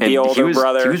 wimpy older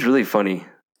brother. He was really funny.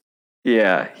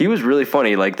 Yeah, he was really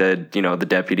funny, like the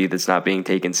deputy that's not being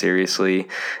taken seriously.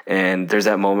 And there's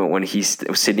that moment when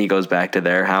Sydney goes back to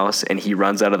their house and he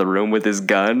runs out of the room with his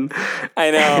gun.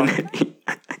 I know.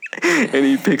 And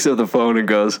he picks up the phone and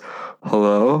goes,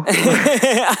 "Hello?"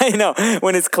 I know,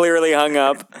 when it's clearly hung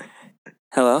up.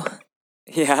 Hello?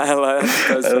 Yeah, hello.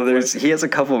 He has a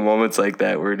couple of moments like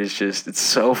that where it's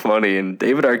so funny, and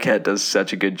David Arquette does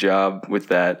such a good job with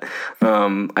that.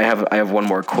 I have one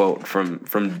more quote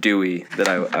from Dewey that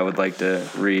I would like to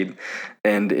read,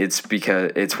 and it's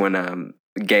because it's when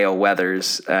Gale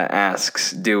Weathers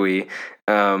asks Dewey,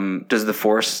 does the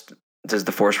force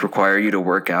require you to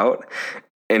work out?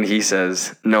 And he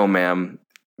says, "No, ma'am.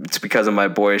 It's because of my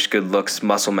boyish good looks,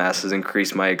 muscle mass has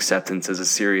increased my acceptance as a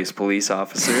serious police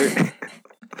officer."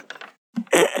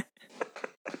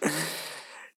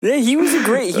 Yeah, he was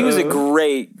a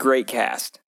great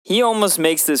cast. He almost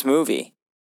makes this movie.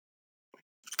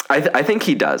 I think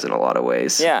he does in a lot of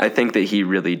ways. Yeah. I think that he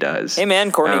really does. Hey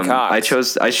man, Courtney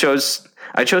Cox. I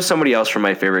chose somebody else for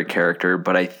my favorite character,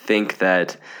 but I think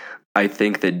that I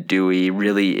think that Dewey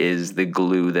really is the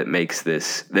glue that makes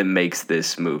this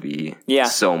movie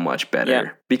so much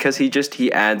better because he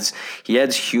adds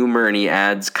humor and he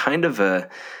adds kind of a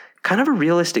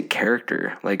realistic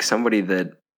character, like somebody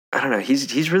that I don't know.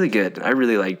 He's really good. I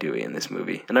really like Dewey in this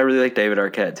movie, and I really like David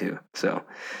Arquette too. So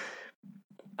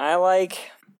the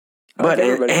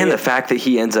fact that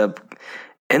he ends up.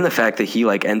 And the fact that he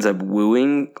ends up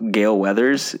wooing Gale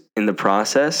Weathers in the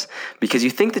process, because you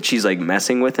think that she's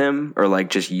messing with him or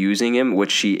just using him,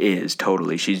 which she is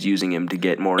totally. She's using him to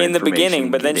get more in the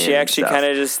beginning, but then she actually kind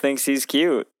of just thinks he's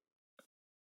cute.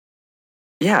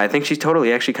 Yeah, I think she's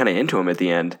totally actually kind of into him at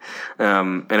the end.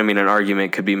 And I mean, an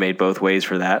argument could be made both ways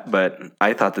for that, but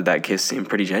I thought that kiss seemed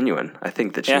pretty genuine. I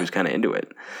think that she was kind of into it.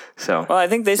 So, well, I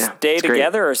think they stay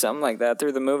together or something like that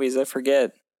through the movies. I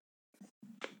forget.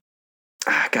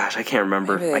 Gosh, I can't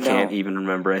remember. I can't even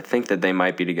remember. I think that they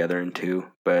might be together in 2,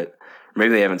 but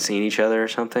maybe they haven't seen each other or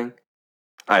something.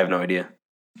 I have no idea.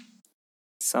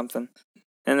 Something.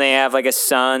 And they have a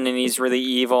son, and he's really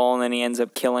evil, and then he ends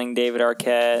up killing David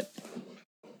Arquette.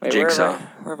 Wait, Jigsaw.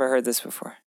 Where have I heard this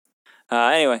before?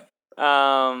 Anyway.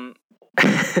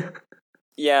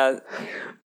 Yeah.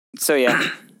 So yeah.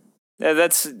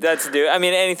 That's dude. I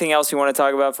mean, anything else you want to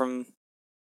talk about from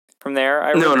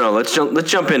there? No. Let's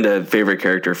jump into favorite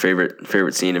character,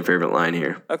 favorite scene, and favorite line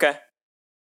here. Okay.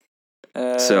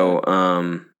 Go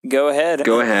ahead.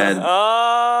 Go ahead.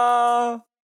 Oh.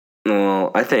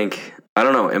 Well, I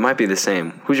don't know. It might be the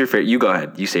same. Who's your favorite? You go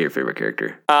ahead. You say your favorite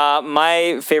character.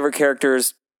 My favorite character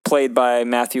is played by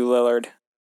Matthew Lillard.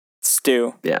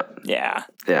 Stu. Yeah. Yeah.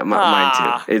 Yeah.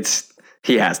 Mine too.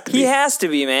 He has to be. He has to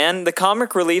be, man. The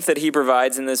comic relief that he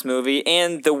provides in this movie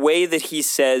and the way that he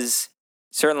says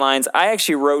certain lines. I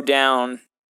actually wrote down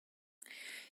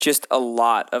just a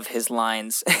lot of his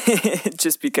lines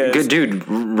just because. Good dude,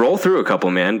 roll through a couple,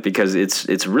 man, because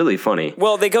it's really funny.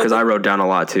 Well, they go because I wrote down a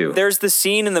lot too. There's the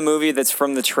scene in the movie that's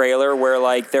from the trailer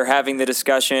where they're having the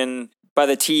discussion by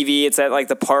the TV. It's at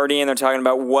the party and they're talking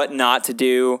about what not to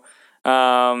do.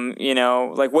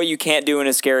 What you can't do in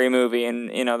a scary movie, and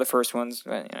the first one's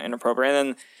inappropriate, and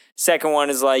then second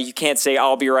one is you can't say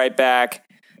 "I'll be right back."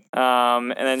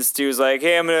 And then Stu's like,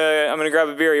 "Hey, I'm gonna grab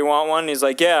a beer. You want one?" And he's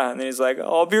like, "Yeah." And then he's like,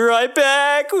 "I'll be right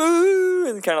back." Woo!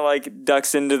 And kind of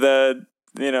ducks into the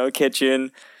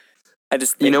kitchen. I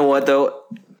just think, you know what though,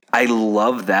 I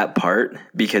love that part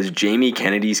because Jamie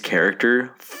Kennedy's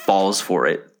character falls for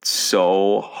it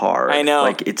so hard. I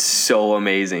know, it's so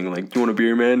amazing. You want a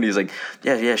beer, man? And he's like,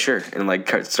 yeah, sure,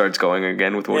 and starts going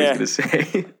again with what he's gonna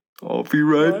say. I'll be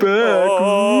right back.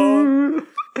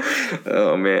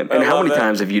 Oh man! And how many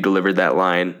times have you delivered that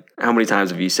line? How many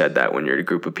times have you said that when you're in a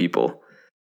group of people?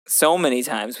 So many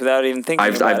times without even thinking.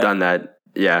 I've done that.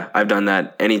 Yeah, I've done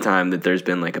that anytime that there's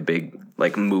been a big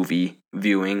movie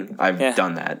viewing. I've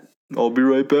done that. I'll be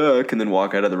right back, and then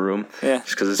walk out of the room. Yeah,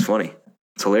 just because it's funny.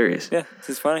 It's hilarious. Yeah,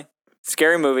 it's funny.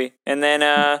 Scary movie. And then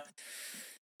I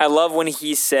love when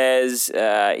he says,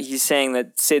 he's saying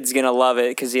that Sid's going to love it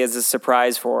because he has a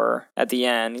surprise for her at the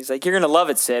end. He's like, "You're going to love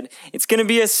it, Sid. It's going to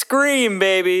be a scream,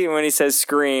 baby." And when he says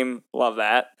scream, love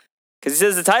that. Because he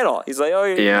says the title. He's like, "Oh,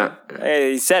 yeah."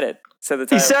 Hey, he said it. Said the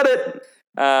title. He said it.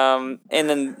 And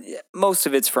then most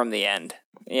of it's from the end,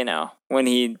 when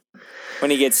he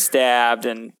gets stabbed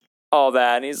and all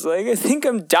that. And he's like, "I think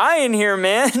I'm dying here,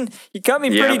 man. You cut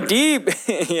me pretty deep,"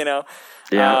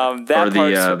 Yeah. That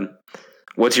part.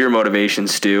 What's your motivation,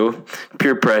 Stu?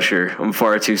 Peer pressure. I'm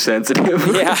far too sensitive.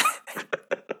 Yeah.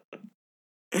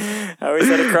 I always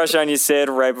had a crush on you, Sid,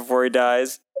 right before he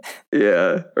dies.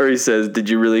 Yeah. Or he says, "Did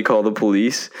you really call the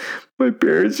police? My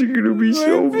parents are going to be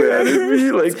so mad at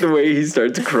me." The way he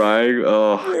starts crying.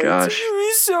 Oh, gosh. They're going to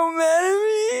be so mad at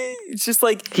me. It's just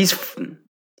he's...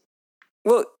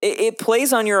 Well, it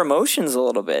plays on your emotions a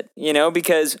little bit,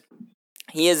 because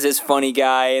he is this funny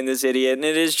guy and this idiot, and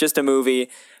it is just a movie.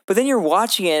 But then you're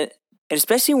watching it, and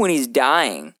especially when he's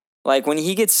dying, when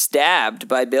he gets stabbed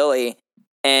by Billy,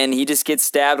 and he just gets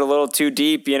stabbed a little too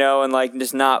deep, and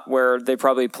just not where they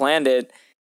probably planned it.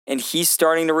 And he's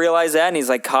starting to realize that, and he's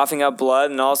coughing up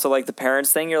blood, and also the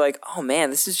parents thing. You're like, oh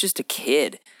man, this is just a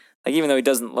kid. Even though he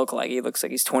doesn't look he looks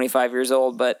like he's 25 years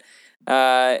old, but he's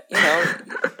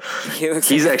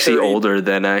actually 30. Older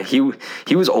than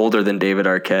he was older than David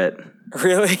Arquette.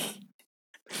 Really?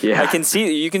 Yeah.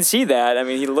 You can see that. I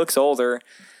mean, he looks older.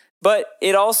 But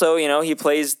it also, he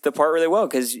plays the part really well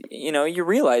because, you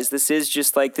realize this is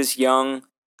just this young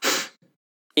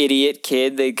idiot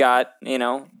kid that got,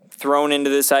 thrown into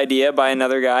this idea by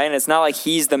another guy. And it's not like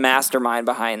he's the mastermind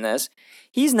behind this.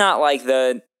 He's not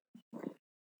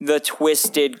the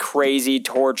twisted, crazy,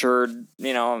 tortured,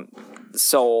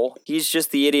 soul. He's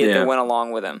just the idiot that went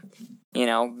along with him. You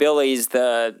know, Billy's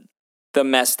the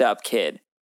messed up kid.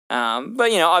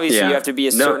 But, you know, obviously you have to be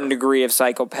a certain degree of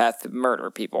psychopath to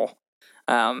murder people.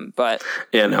 But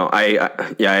yeah, no, I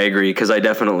agree. Cause I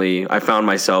found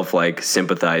myself like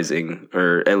sympathizing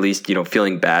or at least, you know,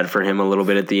 feeling bad for him a little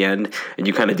bit at the end. And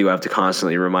you kind of do have to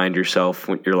constantly remind yourself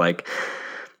when you're like,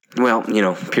 well, you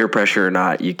know, peer pressure or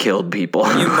not, you killed people.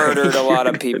 You murdered a lot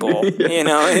of people, you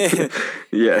know?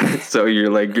 Yeah. So you're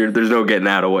like, there's no getting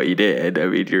out of what you did. I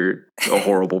mean, you're a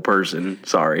horrible person.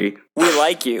 Sorry. We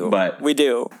like you, but we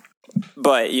do.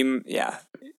 But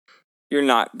you're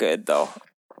not good though.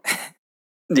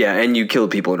 Yeah, and you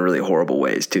killed people in really horrible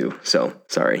ways too. So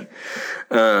sorry,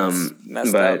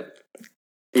 messed up.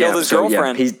 Yeah, killed his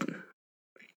girlfriend. Yeah,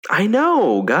 I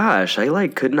know. Gosh, I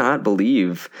could not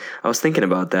believe. I was thinking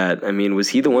about that. I mean, was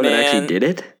he the one that actually did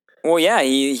it? Well, yeah.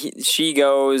 She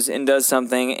goes and does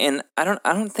something, and I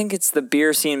don't think it's the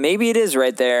beer scene. Maybe it is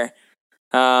right there.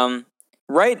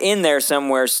 Right in there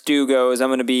somewhere, Stu goes, I'm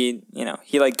gonna be. You know,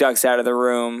 he like ducks out of the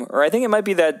room, or I think it might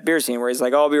be that beer scene where he's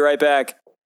like, I'll be right back.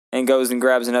 And goes and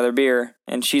grabs another beer,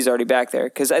 and she's already back there.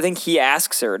 Because I think he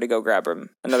asks her to go grab him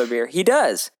another beer. He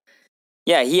does.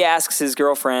 Yeah, he asks his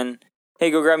girlfriend,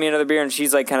 hey, go grab me another beer, and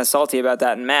she's like kind of salty about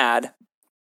that and mad.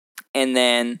 And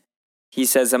then he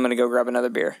says, I'm going to go grab another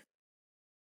beer.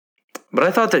 But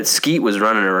I thought that Skeet was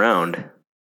running around.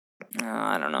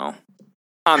 I don't know.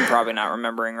 I'm probably not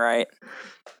remembering right.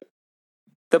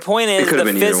 The point is, the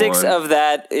physics of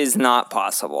that is not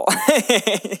possible.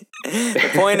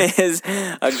 The point is,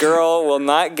 a girl will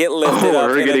not get lifted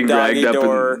up in a doggy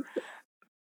door,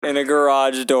 in a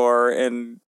garage door,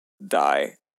 and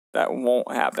die. That won't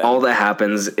happen. All that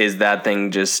happens is that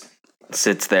thing just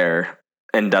sits there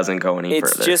and doesn't go any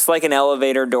further. It's just like an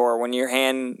elevator door. When your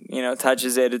hand, you know,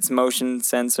 touches it, it's motion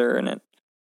sensor, and it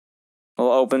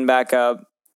will open back up.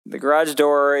 The garage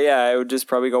door, yeah, it would just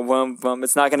probably go bump, bump.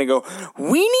 It's not going to go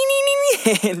wee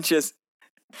and just.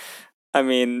 I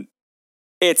mean,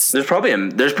 it's there's probably a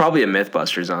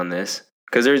MythBusters on this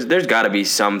because there's got to be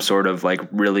some sort of like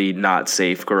really not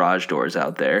safe garage doors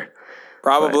out there.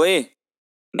 Probably.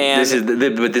 And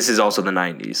this is also the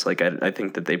 90s. Like I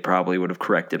think that they probably would have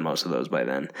corrected most of those by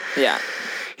then. Yeah.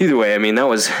 Either way, I mean that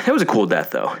was a cool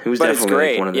death though. It was definitely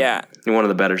great. One of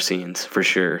the better scenes for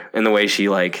sure. And the way she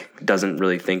like doesn't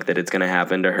really think that it's gonna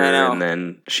happen to her, and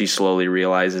then she slowly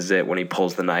realizes it when he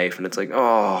pulls the knife, and it's like,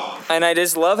 oh. And I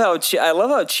just love how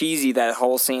cheesy that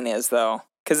whole scene is though,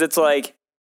 because it's like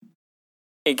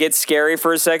it gets scary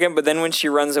for a second, but then when she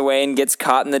runs away and gets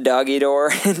caught in the doggy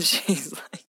door, and she's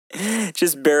like.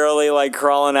 Just barely like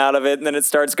crawling out of it, and then it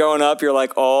starts going up. You're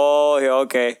like, oh,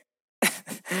 okay.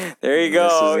 There you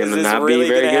go. This is not really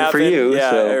very good happen? For you.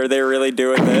 Yeah, so. Are they really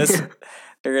doing this?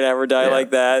 They're gonna have her die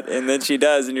like that, and then she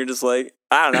does, and you're just like,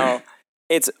 I don't know.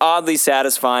 It's oddly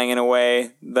satisfying in a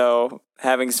way, though,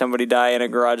 having somebody die in a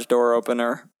garage door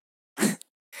opener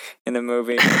in a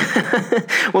movie.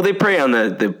 Well, they prey on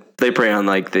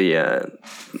like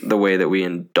the way that we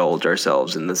indulge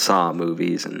ourselves in the Saw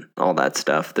movies and all that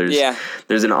stuff.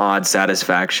 There's an odd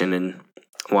satisfaction in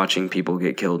watching people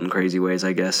get killed in crazy ways,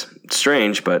 I guess. It's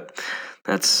strange, but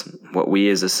that's what we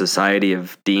as a society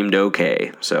have deemed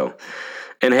okay. So,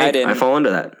 and hey, I fall into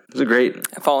that. It was a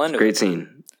great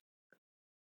scene.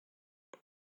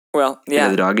 Well, yeah.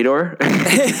 Into the doggy door.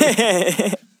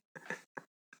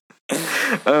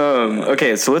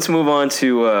 Okay, so let's move on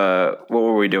to what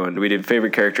were we doing? We did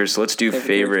favorite characters, so let's do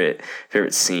favorite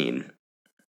scene.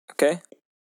 Okay.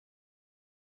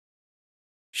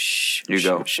 You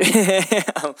go.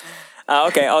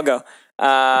 Okay, I'll go.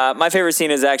 My favorite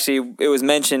scene is actually, it was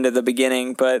mentioned at the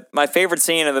beginning, but my favorite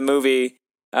scene of the movie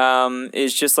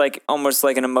is just like almost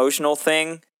like an emotional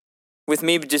thing with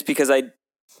me, just because I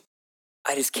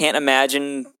just can't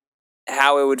imagine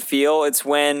how it would feel. It's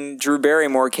when Drew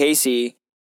Barrymore, Casey,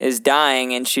 is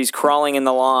dying and she's crawling in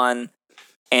the lawn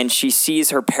and she sees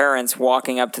her parents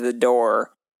walking up to the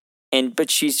door,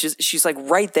 but she's like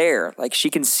right there. Like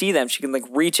she can see them. She can like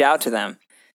reach out to them,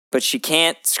 but she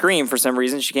can't scream for some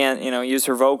reason. She can't, use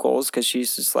her vocals because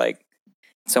she's just like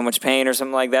so much pain or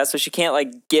something like that. So she can't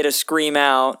like get a scream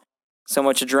out, so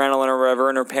much adrenaline or whatever.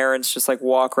 And her parents just like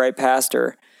walk right past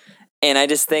her. And I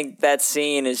just think that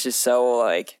scene is just so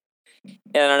like, I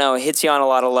don't know, it hits you on a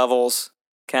lot of levels.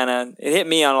 It hit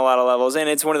me on a lot of levels. And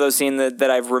it's one of those scenes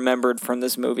that I've remembered from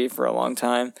this movie for a long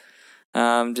time.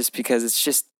 Just because it's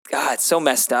just, God, it's so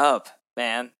messed up,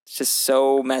 man. It's just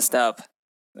so messed up.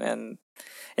 And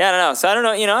yeah, I don't know. So I don't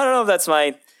know, I don't know if that's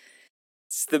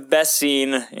it's the best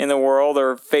scene in the world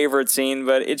or favorite scene,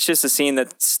 but it's just a scene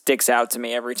that sticks out to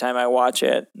me every time I watch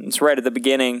it. It's right at the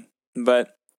beginning,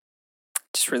 but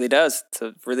Just really does. It's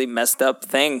a really messed up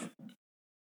thing.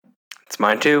 It's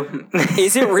mine too.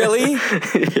 Is it really?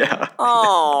 Yeah.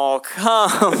 Oh,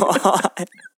 come on.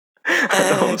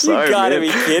 I'm sorry, you gotta man.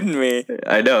 be kidding me.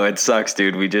 I know, it sucks,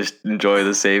 dude. We just enjoy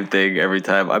the same thing every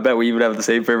time. I bet we even have the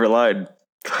same favorite line.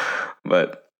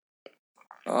 But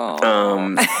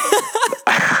I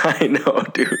know,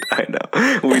 dude. I know.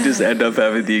 We just end up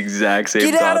having the exact same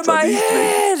Get out of thoughts my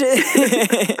on these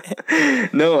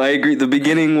things. No, I agree. The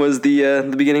beginning was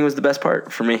the best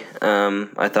part for me.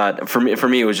 I thought for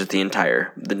me it was just the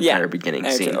entire beginning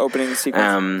scene, opening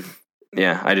sequence.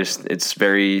 Yeah, it's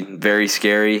very, very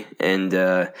scary, and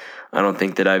I don't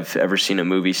think that I've ever seen a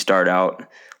movie start out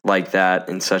like that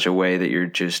in such a way that you're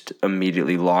just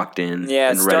immediately locked in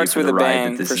and ready for the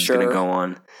ride that this is going to go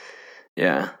on.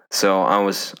 Yeah, so I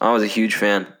was a huge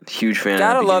fan.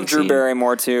 Gotta love Drew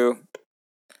Barrymore too.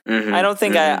 Mm-hmm, I don't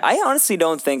think I honestly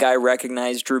don't think I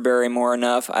recognize Drew Barrymore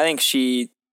enough. I think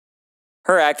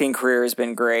her acting career has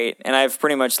been great, and I've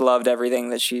pretty much loved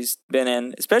everything that she's been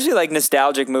in, especially like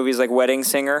nostalgic movies like Wedding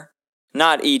Singer.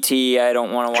 Not E.T., I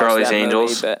don't want to watch Charlie's that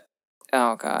Angels. movie, but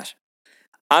oh gosh.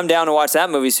 I'm down to watch that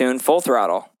movie soon, Full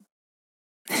Throttle.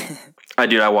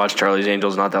 I watched Charlie's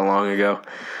Angels not that long ago.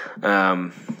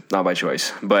 Not by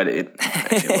choice, but it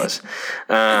actually was.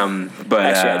 But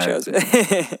actually, I chose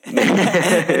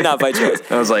it. Not by choice.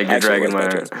 I was like, you're dragging my...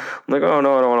 I'm like, oh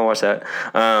no, I don't want to watch that.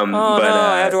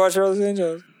 I have to watch Charlie's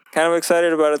Angels. Kind of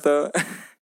excited about it though.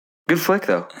 Good flick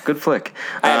though. Good flick.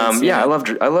 I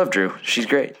love Drew. She's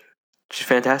great. She's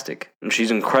fantastic, and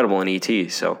she's incredible in E.T.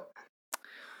 So.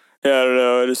 Yeah, I don't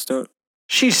know. I just don't.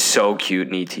 She's so cute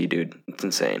in E.T., dude. It's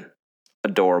insane.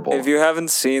 Adorable. If you haven't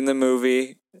seen the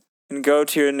movie, and go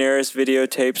to your nearest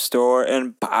videotape store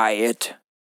and buy it,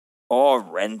 or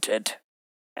rent it,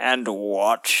 and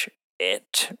watch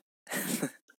it.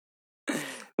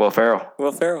 Will Ferrell.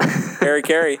 Harry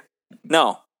Carey.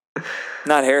 No,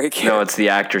 not Harry Carey. No, it's the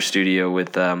Actor Studio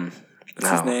with What's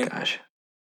his name? Gosh,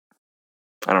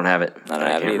 I don't have it.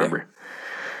 I can't remember.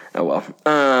 Oh well.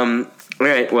 All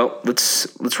right. Well, let's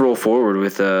roll forward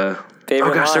with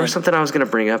favorite line. There was something I was going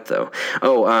to bring up though.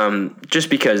 Just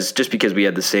because we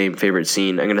had the same favorite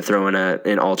scene, I'm going to throw in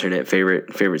an alternate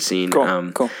favorite scene.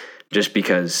 Cool. Just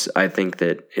because I think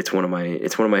that it's one of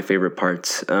my favorite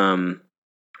parts.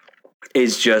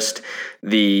 Is just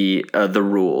the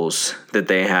rules that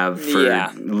they have for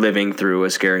living through a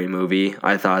scary movie.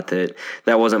 I thought that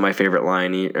wasn't my favorite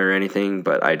line or anything,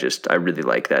 but I really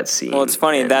like that scene. Well, it's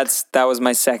funny. That was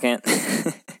my second.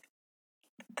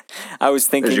 I was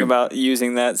thinking about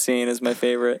using that scene as my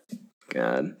favorite.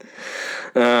 God.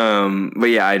 But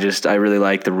yeah, I really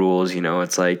like the rules. You know,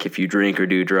 it's like if you drink or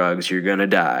do drugs, you're gonna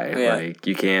die. Yeah. Like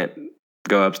you can't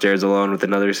go upstairs alone with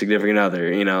another significant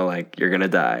other, you know, like you're gonna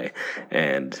die,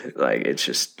 and like it's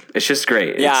just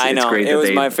great. Yeah, I know. It's great it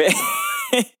was my favorite.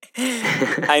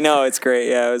 I know, it's great.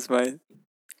 Yeah, it's my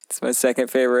second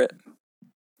favorite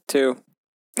too.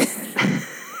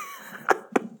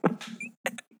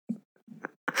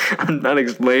 I'm not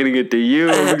explaining it to you.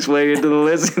 I'm explaining it to the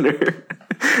listener.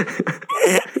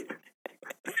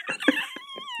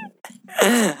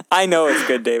 I know it's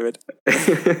good, David.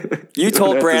 You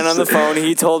told Bran on the phone.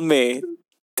 He told me.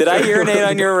 Did I urinate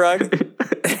on your rug?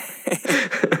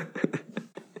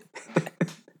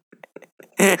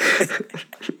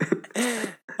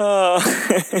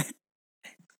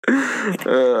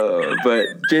 But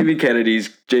Jamie Kennedy's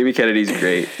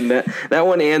great. And that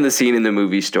one and the scene in the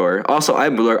movie store. Also, I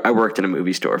worked in a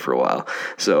movie store for a while,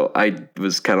 so I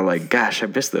was kind of like, gosh, I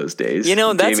miss those days. You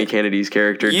know, that's Jamie Kennedy's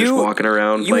character just walking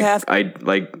around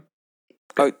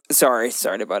Oh, sorry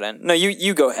to butt in. No,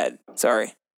 you go ahead.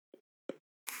 Sorry.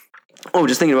 Oh,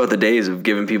 just thinking about the days of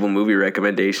giving people movie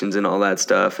recommendations and all that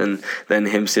stuff, and then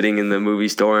him sitting in the movie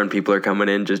store and people are coming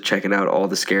in just checking out all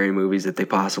the scary movies that they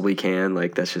possibly can.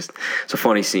 Like, it's a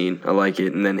funny scene. I like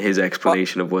it. And then his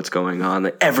explanation of what's going on.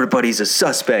 Like, everybody's a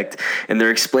suspect. And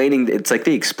they're explaining, it's like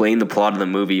they explain the plot of the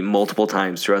movie multiple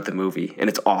times throughout the movie, and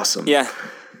it's awesome. Yeah.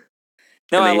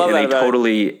 No, I love that.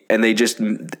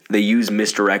 They use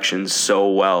misdirection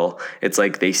so well. It's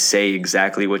like they say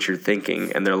exactly what you're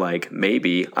thinking, and they're like,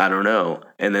 maybe, I don't know.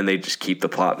 And then they just keep the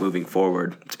plot moving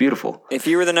forward. It's beautiful. If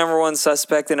you were the number one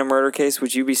suspect in a murder case,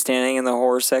 would you be standing in the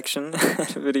horror section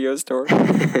at a video store?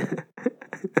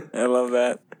 I love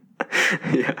that.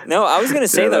 Yeah. No, I was going to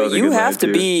say, though, you have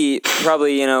to be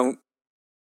probably,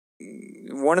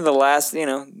 one of the last,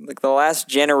 like the last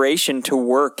generation to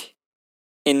work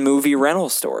in movie rental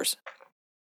stores.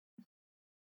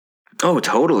 Oh,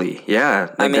 totally. Yeah.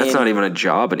 That's not even a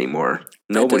job anymore.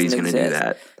 Nobody's going to do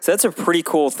that. So that's a pretty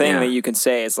cool thing that you can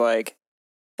say. It's like,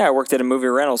 yeah, I worked at a movie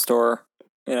rental store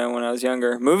when I was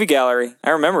younger. Movie gallery.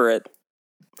 I remember it.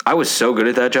 I was so good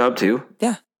at that job too.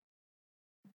 Yeah.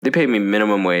 They paid me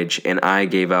minimum wage, and I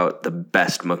gave out the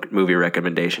best movie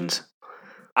recommendations.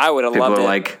 I would have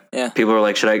loved it. People were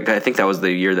like, should I think that was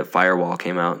the year that Firewall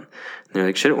came out. And they're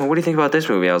like, what do you think about this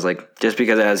movie? I was like, just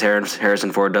because it has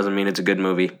Harrison Ford doesn't mean it's a good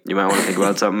movie. You might want to think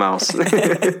about something else.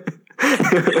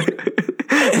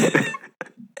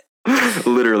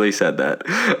 Literally said that.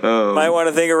 Might want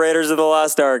to think of Raiders of the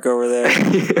Lost Ark over there.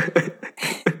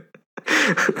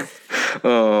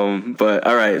 But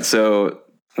all right, so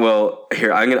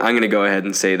here I'm gonna go ahead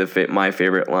and say my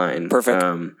favorite line. Perfect.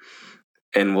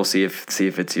 And we'll see if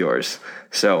it's yours.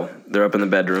 So they're up in the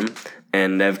bedroom,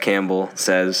 and Nev Campbell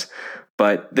says,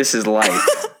 "But this is life.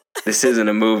 This isn't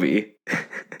a movie."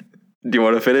 Do you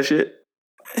want to finish it?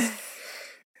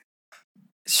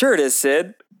 Sure it is,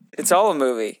 Sid. It's all a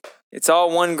movie. It's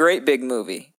all one great big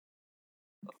movie.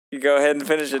 You go ahead and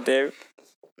finish it, Dave.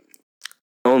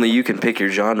 Only you can pick your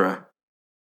genre.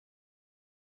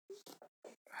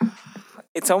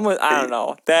 It's almost, I don't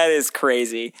know. That is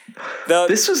crazy.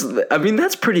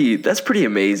 That's pretty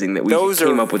amazing that we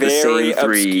came up with the same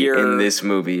three in this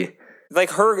movie.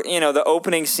 Like the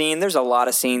opening scene, there's a lot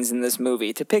of scenes in this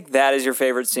movie. To pick that as your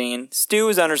favorite scene, Stu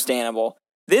is understandable.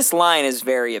 This line is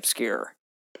very obscure.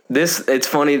 It's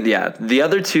funny, yeah. The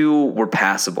other two were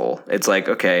passable. It's like,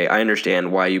 okay, I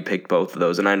understand why you picked both of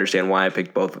those, and I understand why I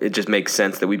picked both. It just makes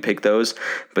sense that we picked those.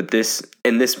 But this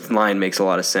line makes a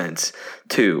lot of sense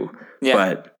too. Yeah.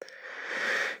 But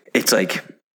it's like,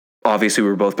 obviously we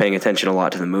were both paying attention a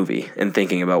lot to the movie and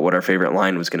thinking about what our favorite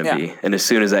line was going to be. And as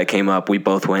soon as that came up, we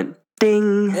both went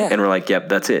ding, and we're like, yep,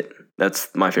 that's it. That's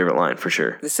my favorite line for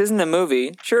sure. This isn't a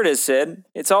movie. Sure it is, Sid.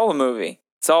 It's all a movie.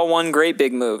 It's all one great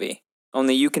big movie.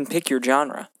 Only you can pick your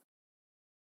genre.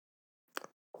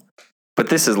 But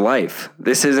this is life.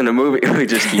 This isn't a movie. We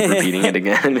just keep repeating it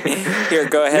again. Here,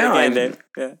 go ahead again, Dave.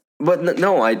 Yeah. But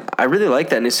no, I really like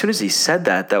that. And as soon as he said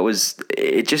that,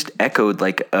 it just echoed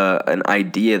like an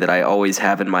idea that I always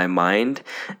have in my mind.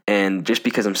 And just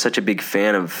because I'm such a big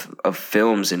fan of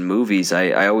films and movies,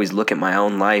 I always look at my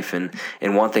own life and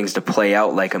want things to play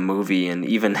out like a movie. And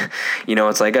even,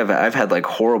 it's like I've had like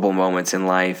horrible moments in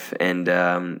life. And,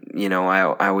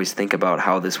 I always think about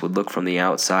how this would look from the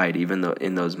outside, even though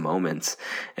in those moments.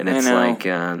 And it's like...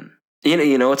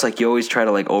 it's like you always try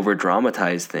to like over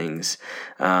dramatize things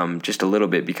just a little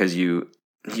bit because you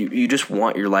just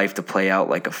want your life to play out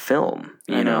like a film,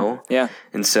 you know? Yeah.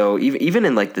 And so even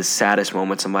in like the saddest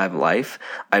moments of my life,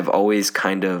 I've always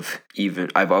kind of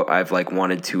I've like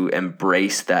wanted to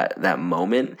embrace that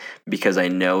moment because I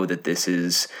know that this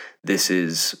is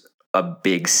a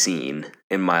big scene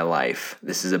in my life.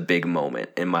 This is a big moment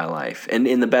in my life. And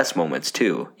in the best moments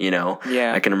too,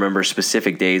 Yeah. I can remember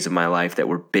specific days of my life that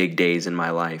were big days in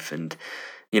my life. And,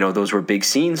 those were big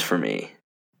scenes for me.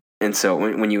 And so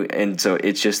so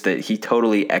it's just that he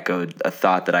totally echoed a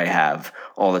thought that I have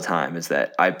all the time is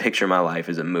that I picture my life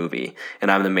as a movie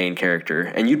and I'm the main character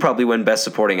and you'd probably win best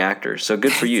supporting actor. So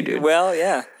good for you, dude. Well,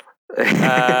 yeah.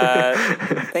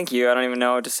 Thank you. I don't even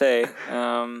know what to say.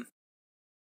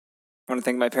 I want to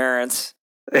thank my parents,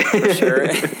 for sure.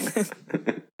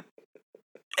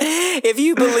 If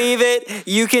you believe it,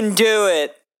 you can do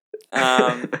it.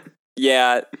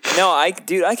 Yeah. No, I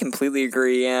completely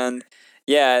agree. And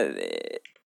yeah,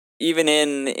 even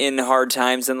in hard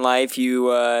times in life,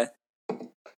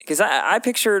 because I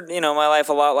pictured, my life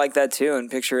a lot like that too, and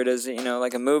picture it as,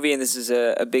 like a movie, and this is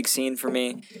a big scene for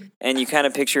me. And you kind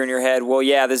of picture in your head, well,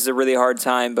 yeah, this is a really hard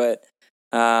time, but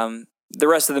the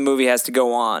rest of the movie has to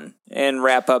go on and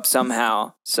wrap up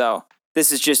somehow. So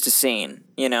this is just a scene,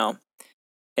 and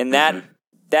that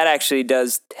actually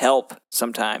does help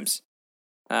sometimes.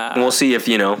 And we'll see if,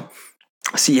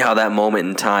 see how that moment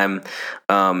in time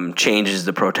changes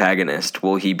the protagonist.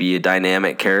 Will he be a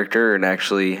dynamic character and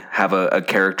actually have a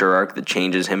character arc that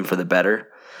changes him for the better?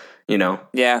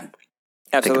 Yeah.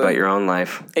 Absolutely. Think about your own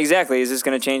life. Exactly. Is this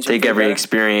going to change? Take every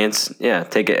experience. Yeah.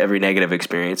 Take every negative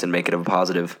experience and make it a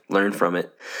positive. Learn from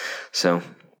it. So,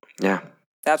 yeah.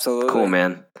 Absolutely. Cool,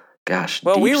 man. Gosh.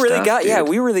 Well, we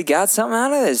really got something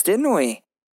out of this, didn't we?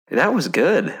 That was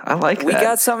good. I like that. We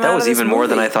got something out of this. That was even more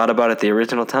than I thought about at the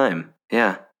original time.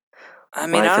 Yeah. I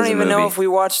mean, I don't even know if we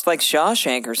watched like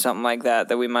Shawshank or something like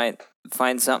that we might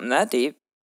find something that deep.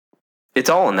 It's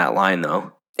all in that line,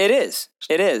 though. It is.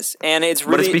 And it's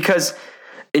really... But it's because...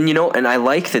 And and I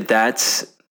like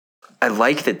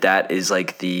that is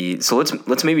like the... So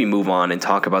let's maybe move on and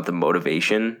talk about the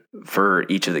motivation for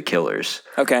each of the killers.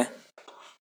 Okay.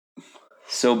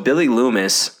 So Billy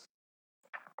Loomis,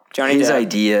 his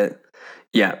idea...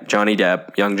 Yeah, Johnny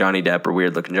Depp, young Johnny Depp, or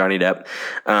weird looking Johnny Depp.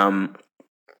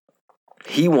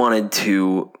 he wanted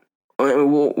to.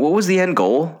 What was the end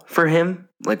goal for him?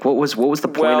 Like, what was the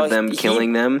point of them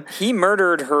killing them? He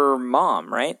murdered her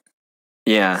mom, right?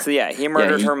 Yeah. So yeah, he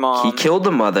murdered her mom. He killed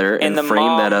the mother and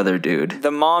framed that other dude. The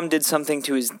mom did something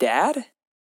to his dad?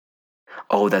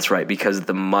 Oh, that's right, because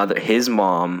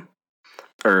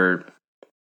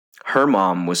her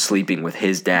mom was sleeping with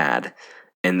his dad,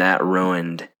 and that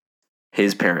ruined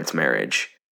his parents'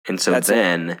 marriage. And so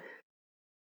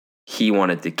he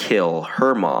wanted to kill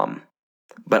her mom.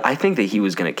 But I think that he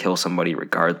was going to kill somebody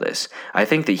regardless. I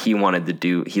think that he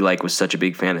was such a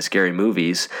big fan of scary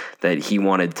movies that he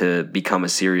wanted to become a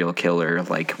serial killer,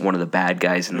 like one of the bad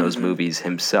guys in those movies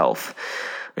himself.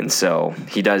 And so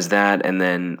he does that, and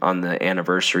then on the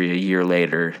anniversary a year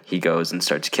later, he goes and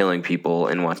starts killing people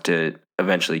and wants to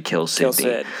eventually kill Sydney.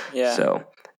 Sid, yeah. So,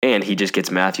 and he just gets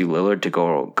Matthew Lillard to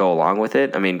go along with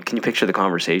it. I mean, can you picture the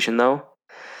conversation though?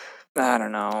 I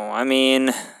don't know. I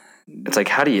mean, it's like,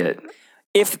 how do you?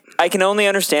 If I can only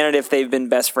understand it if they've been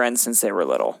best friends since they were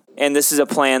little, and this is a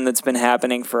plan that's been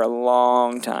happening for a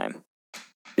long time.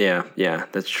 Yeah,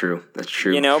 that's true.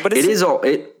 You know, but it is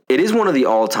one of the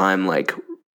all-time like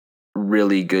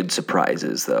really good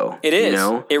surprises, though. It is. You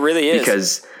know? It really is,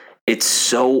 because it's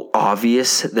so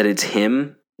obvious that it's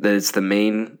him, that it's the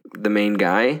main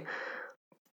guy,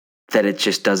 that it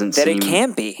just doesn't seem that it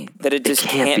can't be. That it just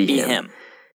can't be him.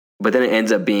 But then it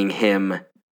ends up being him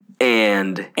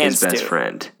and his best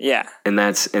friend. Yeah. And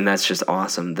that's just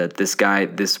awesome that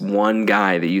this one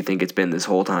guy that you think it's been this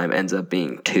whole time ends up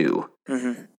being two.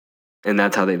 Mm-hmm. And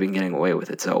that's how they've been getting away with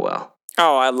it so well.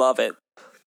 Oh, I love it.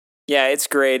 Yeah, it's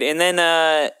great. And then,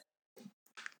 I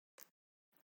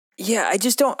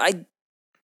just don't,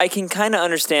 I can kind of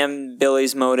understand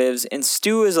Billy's motives, and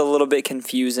Stu is a little bit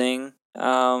confusing.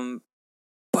 But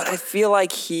I feel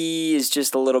like he is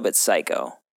just a little bit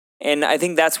psycho. And I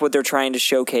think that's what they're trying to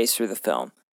showcase through the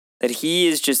film. That he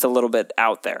is just a little bit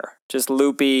out there. Just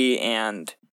loopy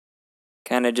and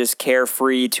kind of just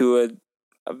carefree to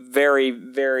a very,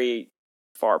 very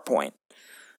far point.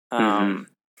 Well,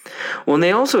 and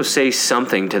they also say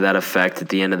something to that effect at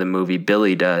the end of the movie.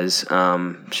 Billy does.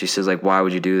 She says, like, why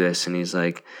would you do this? And he's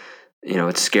like, you know,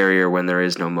 it's scarier when there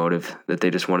is no motive, that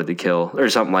they just wanted to kill or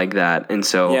something like that. And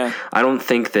so I don't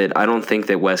think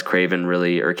that Wes Craven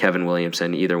really, or Kevin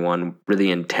Williamson, either one, really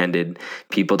intended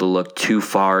people to look too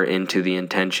far into the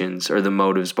intentions or the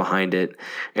motives behind it.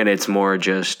 And it's more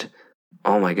just,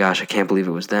 oh my gosh, I can't believe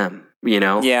it was them, you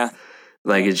know? Yeah.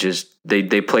 Like, it's just,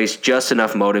 they placed just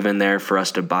enough motive in there for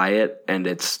us to buy it. And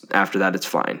after that, it's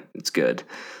fine. It's good.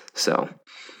 So...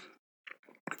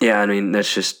 yeah, I mean,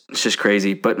 it's just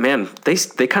crazy. But man,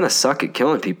 they kind of suck at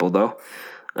killing people, though.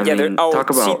 I mean, talk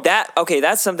about see that. Okay,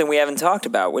 that's something we haven't talked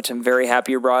about, which I'm very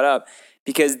happy you brought up,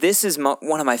 because this is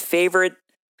one of my favorite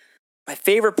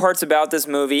parts about this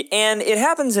movie, and it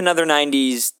happens in other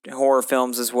 '90s horror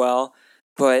films as well.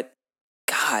 But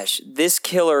gosh, this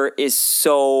killer is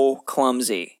so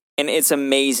clumsy, and it's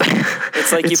amazing.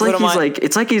 It's like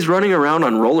it's like he's running around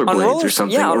on rollerblades or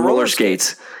something, on roller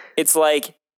skates. It's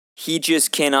like he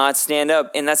just cannot stand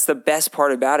up, and that's the best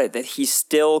part about it, that he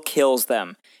still kills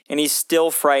them, and he's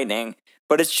still frightening.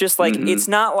 But it's just like, it's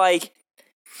not like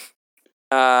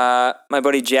my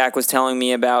buddy Jack was telling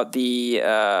me about the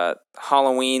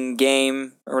Halloween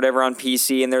game or whatever on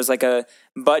PC, and there's like a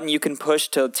button you can push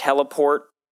to teleport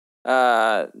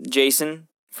Jason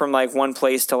from like one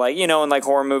place to, like, you know, in like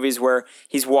horror movies where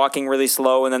he's walking really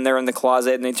slow and then they're in the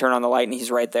closet and they turn on the light and he's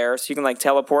right there. So you can like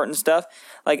teleport and stuff.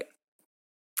 Like,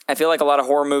 I feel like a lot of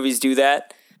horror movies do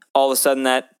that. All of a sudden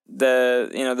that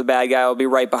the bad guy will be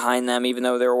right behind them even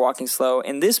though they were walking slow.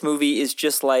 And this movie is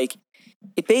just like,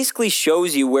 it basically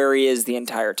shows you where he is the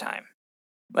entire time.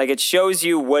 Like, it shows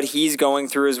you what he's going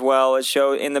through as well.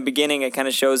 In the beginning, it kind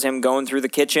of shows him going through the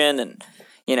kitchen and,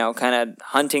 you know, kind of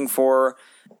hunting for,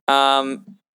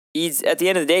 he's, at the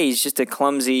end of the day, he's just a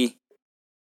clumsy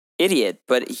idiot,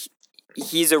 but he's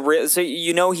he's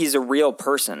a real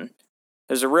person.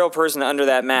 There's a real person under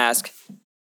that mask,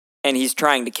 and he's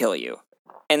trying to kill you.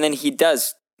 And then he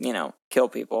does, you know, kill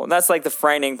people. And that's like the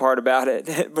frightening part about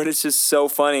it. But it's just so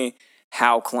funny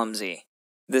how clumsy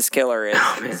this killer is.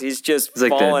 Oh, he's just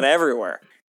falling everywhere.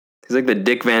 He's like the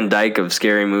Dick Van Dyke of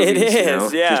scary movies. It is, you know?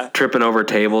 Yeah. Just tripping over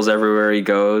tables everywhere he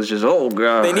goes. Just, oh,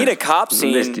 God. They need a cop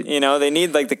scene, you know? They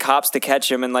need, like, the cops to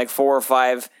catch him, and, like, 4 or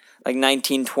 5... like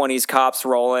 1920s cops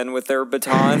roll in with their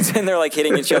batons and they're like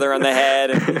hitting each other on the head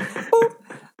and boop,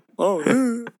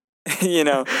 oh, you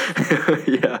know.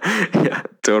 Yeah,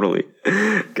 totally.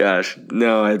 Gosh,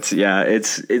 no,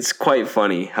 it's quite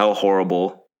funny how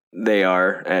horrible they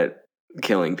are at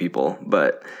killing people,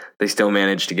 but they still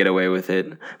manage to get away with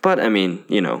it. But I mean,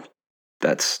 you know,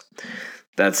 that's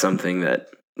something that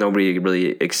nobody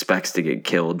really expects to get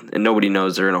killed, and nobody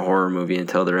knows they're in a horror movie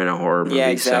until they're in a horror movie. Yeah,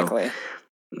 exactly. So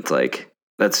it's like,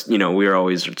 that's, we were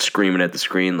always screaming at the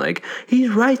screen like, he's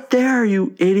right there,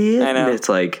 you idiot. I know. And it's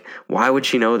like, why would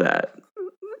she know that?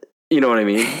 You know what I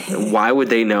mean? Why would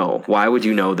they know? Why would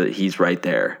you know that he's right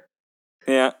there?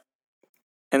 Yeah.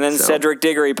 And then Cedric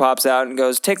Diggory pops out and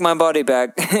goes, "Take my body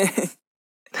back."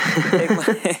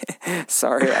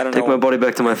 Sorry, I don't know. Take my body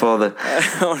back to my father.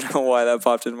 I don't know why that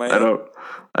popped in my head.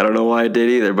 I don't know why I did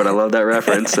either, but I love that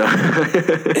reference. So.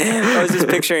 I was just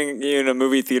picturing you in a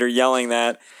movie theater yelling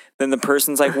that. Then the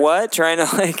person's like, "What?" Trying to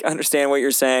like understand what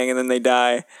you're saying, and then they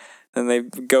die. Then the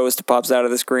ghost pops out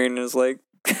of the screen and is like,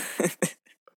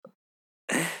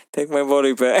 "Take my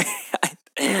body back."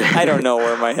 I don't know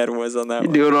where my head was on that.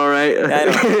 You doing all right? I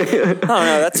don't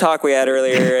know. That talk we had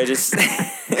earlier, I just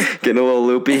getting a little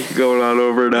loopy, going on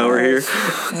over an hour here.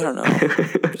 I don't know.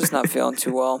 I'm just not feeling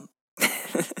too well.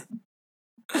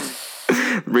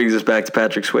 Brings us back to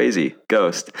Patrick Swayze,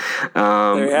 Ghost.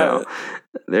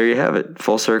 There you have it.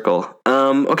 Full circle.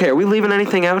 Okay, are we leaving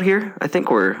anything out here? I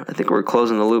think we're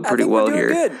closing the loop pretty well here.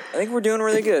 Good. I think we're doing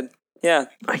really good. Yeah.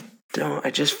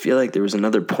 I just feel like there was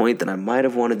another point that I might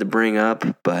have wanted to bring up,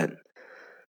 but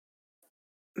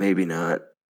maybe not.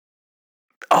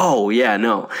 Oh, yeah,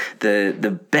 no.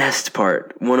 The best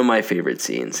part, one of my favorite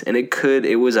scenes, and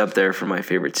it was up there for my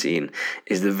favorite scene,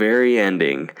 is the very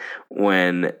ending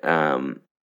when,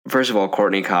 first of all,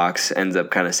 Courtney Cox ends up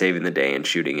kind of saving the day and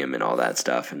shooting him and all that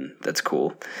stuff, and that's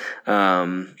cool.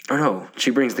 Or no,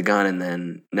 she brings the gun, and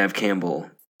then Nev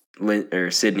Campbell, or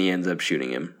Sydney ends up shooting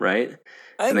him, right?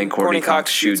 I think and then Courtney Cox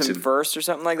shoots him first or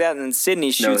something like that, and then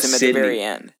Sydney shoots him at the very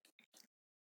end.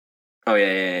 Oh,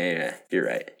 yeah. You're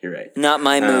right. Not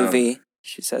my movie.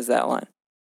 She says that line.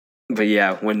 But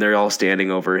yeah, when they're all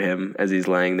standing over him as he's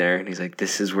laying there, and he's like,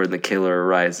 "This is where the killer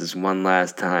arises one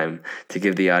last time to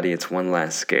give the audience one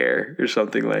last scare," or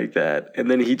something like that. And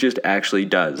then he just actually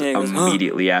does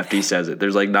immediately after he says it.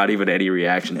 There's like not even any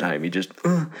reaction time. He just,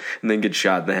 and then gets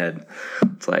shot in the head.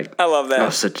 It's like, I love that.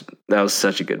 That was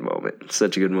such a good moment.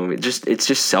 Such a good moment. It's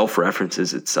just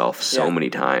self-references itself so many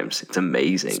times. It's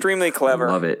amazing. Extremely clever.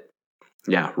 I love it.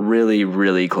 Yeah, really,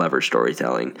 really clever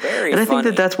storytelling. Very and I funny.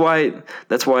 think that's why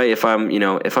if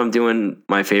I'm doing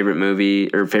my favorite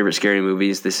movie or favorite scary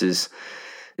movies, this is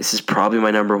probably my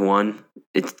number one.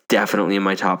 It's definitely in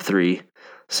my top 3.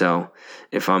 So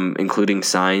if I'm including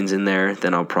Signs in there,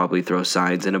 then I'll probably throw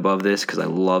Signs in above this because I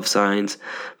love Signs.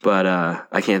 But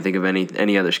I can't think of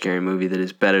any other scary movie that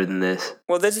is better than this.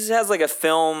 Well, this just has like a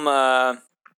film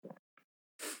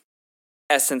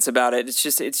essence about it. It's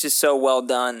just so well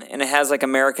done, and it has like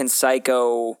American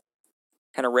Psycho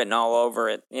kind of written all over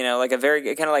it. Like a very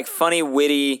kind of like funny,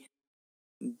 witty,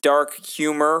 dark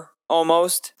humor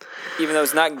almost, even though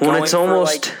it's not going for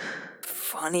like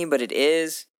funny, but it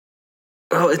is.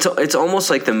 Oh, it's almost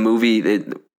like the movie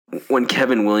that when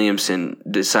Kevin Williamson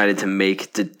decided to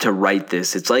write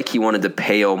this, it's like he wanted to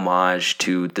pay homage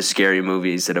to the scary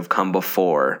movies that have come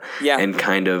before,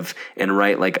 and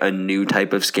write like a new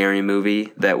type of scary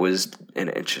movie that was, and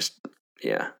it's just,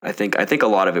 yeah, I think a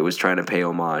lot of it was trying to pay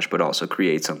homage, but also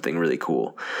create something really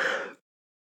cool.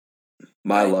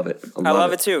 I love it. I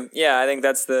love it too. Yeah, I think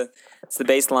that's the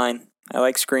baseline. I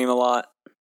like Scream a lot.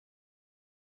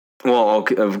 Well,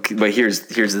 okay, but here's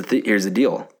the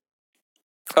deal.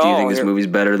 Do you think this movie's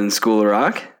better than School of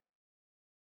Rock?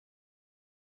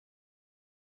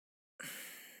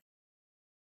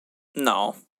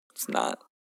 No, it's not.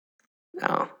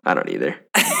 No, I don't either.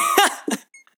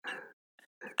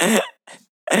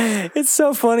 It's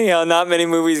so funny how not many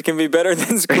movies can be better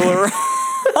than School of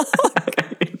Rock.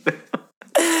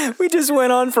 We just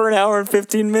went on for an hour and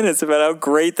 15 minutes about how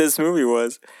great this movie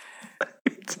was.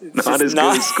 It's not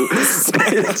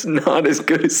as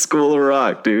good as School of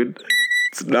Rock, dude.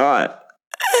 It's not.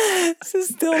 This is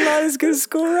still not as good as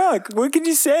School of Rock. What can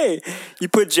you say? You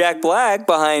put Jack Black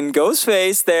behind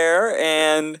Ghostface there,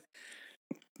 and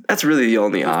that's really the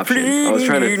only option. I was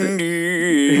trying to think.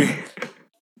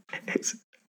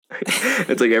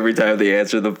 It's like every time they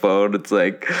answer the phone, it's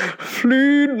like,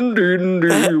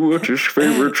 what's his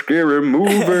favorite scary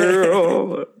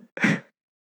movie?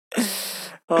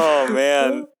 Oh,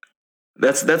 man.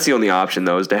 That's the only option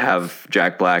though, is to have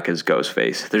Jack Black as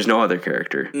Ghostface. There's no other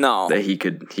character that he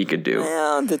could do.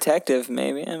 Yeah, detective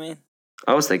maybe. I mean,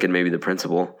 I was thinking maybe the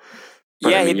principal.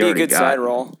 But, yeah, he'd be a good side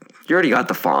role. You already got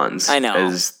the Fonz. I know.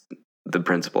 As the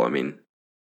principal. I mean,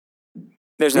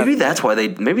 maybe that's why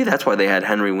they had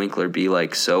Henry Winkler be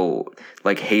like so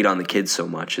like hate on the kids so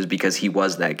much, is because he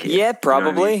was that kid. Yeah,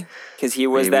 probably because he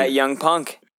was that young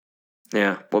punk.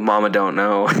 Yeah, what Mama don't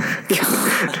know.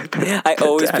 I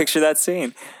always picture that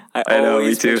scene. I know,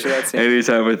 me too.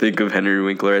 Anytime I think of Henry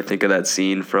Winkler, I think of that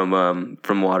scene from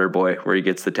Waterboy where he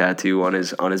gets the tattoo on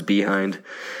his behind.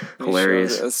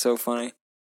 Hilarious. That's so funny.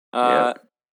 Yeah,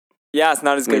 it's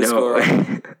not as good as School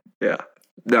Rock. Yeah,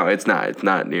 no, it's not. It's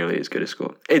not nearly as good as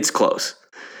School. It's close.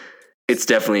 It's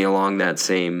definitely along that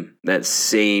same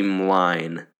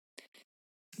line.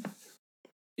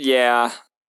 Yeah,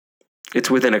 it's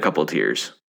within a couple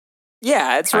tiers.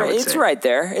 Yeah, it's right. It's right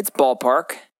there. It's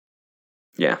ballpark.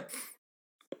 Yeah.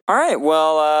 All right.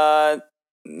 Well,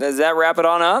 does that wrap it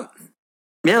on up?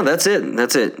 Yeah, that's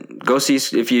it. Go see,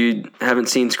 if you haven't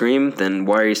seen Scream, then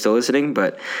why are you still listening?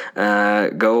 But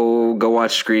go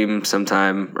watch Scream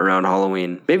sometime around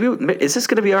Halloween. Maybe is this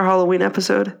going to be our Halloween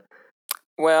episode?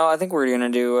 Well, I think we're going to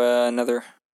do another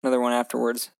one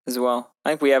afterwards as well.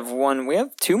 I think we have one. We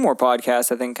have 2 more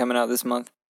podcasts, I think, coming out this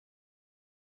month.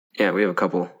 Yeah, we have a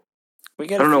couple. I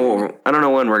don't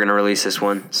know when we're going to release this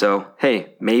one. So,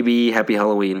 hey, maybe Happy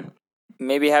Halloween.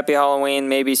 Maybe Happy Halloween.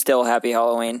 Maybe still Happy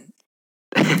Halloween.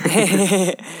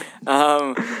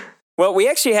 Well, we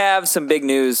actually have some big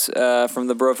news from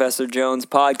the Brofessor Jones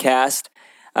podcast.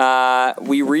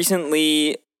 We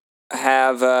recently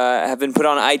have been put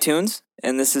on iTunes,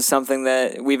 and this is something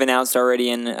that we've announced already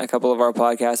in a couple of our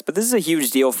podcasts. But this is a huge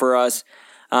deal for us.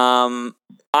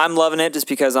 I'm loving it just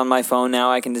because on my phone now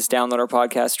I can just download our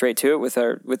podcast straight to it with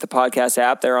the podcast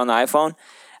app there on the iPhone.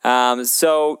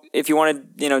 So if you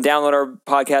want to, download our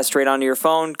podcast straight onto your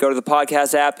phone, go to the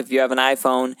podcast app if you have an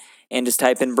iPhone and just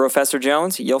type in Brofessor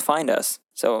Jones, you'll find us.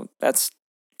 So that's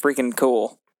freaking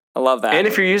cool. I love that. And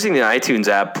if you're using the iTunes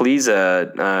app, please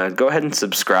go ahead and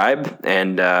subscribe.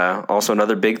 And also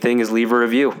another big thing is leave a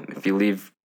review. If you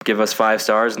give us 5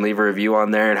 stars and leave a review on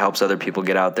there, it helps other people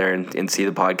get out there and see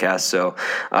the podcast. So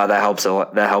that helps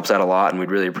out a lot, and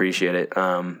we'd really appreciate it.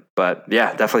 But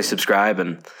yeah, definitely subscribe,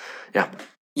 and yeah.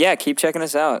 Yeah, keep checking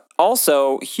us out.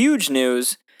 Also, huge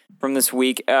news from this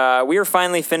week. We are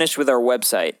finally finished with our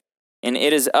website, and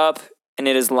it is up and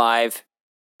it is live.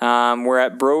 We're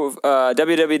at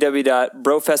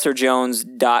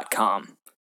www.brofessorjones.com.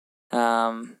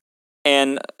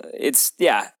 And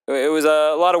it was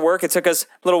a lot of work. It took us a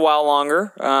little while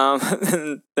longer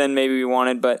than maybe we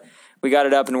wanted, but we got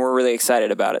it up and we're really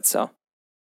excited about it. So.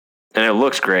 And it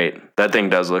looks great. That thing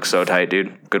does look so tight,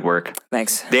 dude. Good work.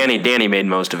 Thanks. Danny made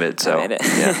most of it. So I made it.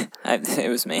 Yeah. It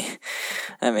was me.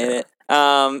 I made it.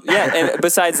 And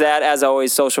besides that, as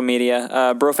always, social media,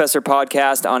 Brofessor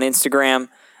Podcast on Instagram.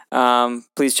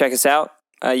 Please check us out.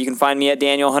 You can find me at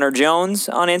Daniel Hunter Jones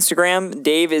on Instagram.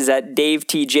 Dave is at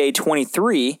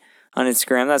DaveTJ23 on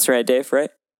Instagram. That's right, Dave, right?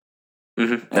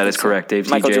 Mm-hmm. That is correct.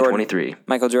 DaveTJ23.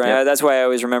 Michael Jordan. Yep. That's why I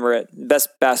always remember it. Best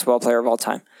basketball player of all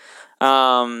time.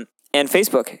 And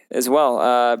Facebook as well,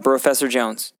 Brofessor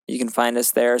Jones. You can find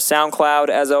us there. SoundCloud,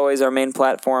 as always, our main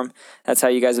platform. That's how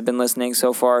you guys have been listening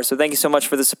so far. So thank you so much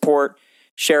for the support.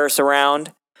 Share us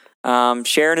around.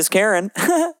 Sharing is caring.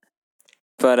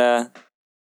 But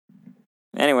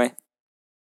anyway.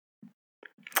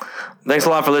 Thanks a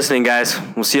lot for listening, guys.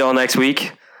 We'll see you all next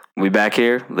week. We'll be back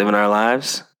here living our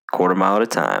lives 1/4 mile at a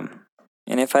time.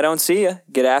 And if I don't see you,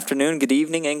 good afternoon, good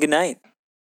evening, and good night.